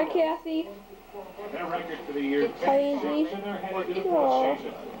a Hi, McDonald's, Kathy. Their record for the year. Hi, Angie. And they're headed to the Aw.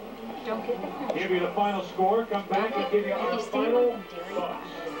 postseason. don't get the Give you the final score. Come back and give you our final thoughts.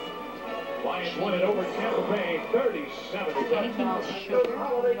 Lions win it over Tampa Bay, 37-10. anything with sugar,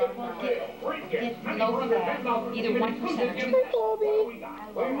 get low fat, either 1% or 2%. Hi, Colby.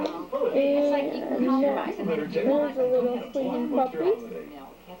 It's like you can compromise. And then if you want There's a little sleeping puppy. milk,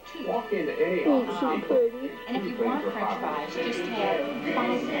 have tea. Ain't she pretty? And if you want french fries, just have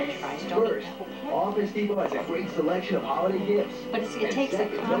 5 french fries. Don't eat the whole pack. Office Depot has a great selection of holiday gifts. But it takes a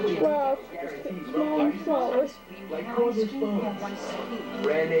conscious. Well, small flowers. Like cordless phones,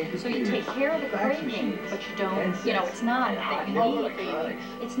 brand name So you take care of the craving, but you don't, it's not that you need.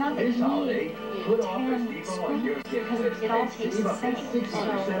 It's not that This you holiday, need put Office 10 Depot on your spoons gift because list it all and tastes save the up to same.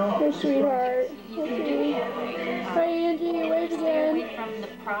 60% off. Your sweetheart. Okay. Hi, Angie. Wave Stay again. away from the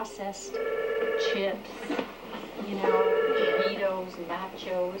processed chips, Doritos,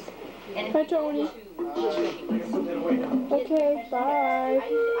 nachos. And if Hi, you go Tony. to, Okay, bye.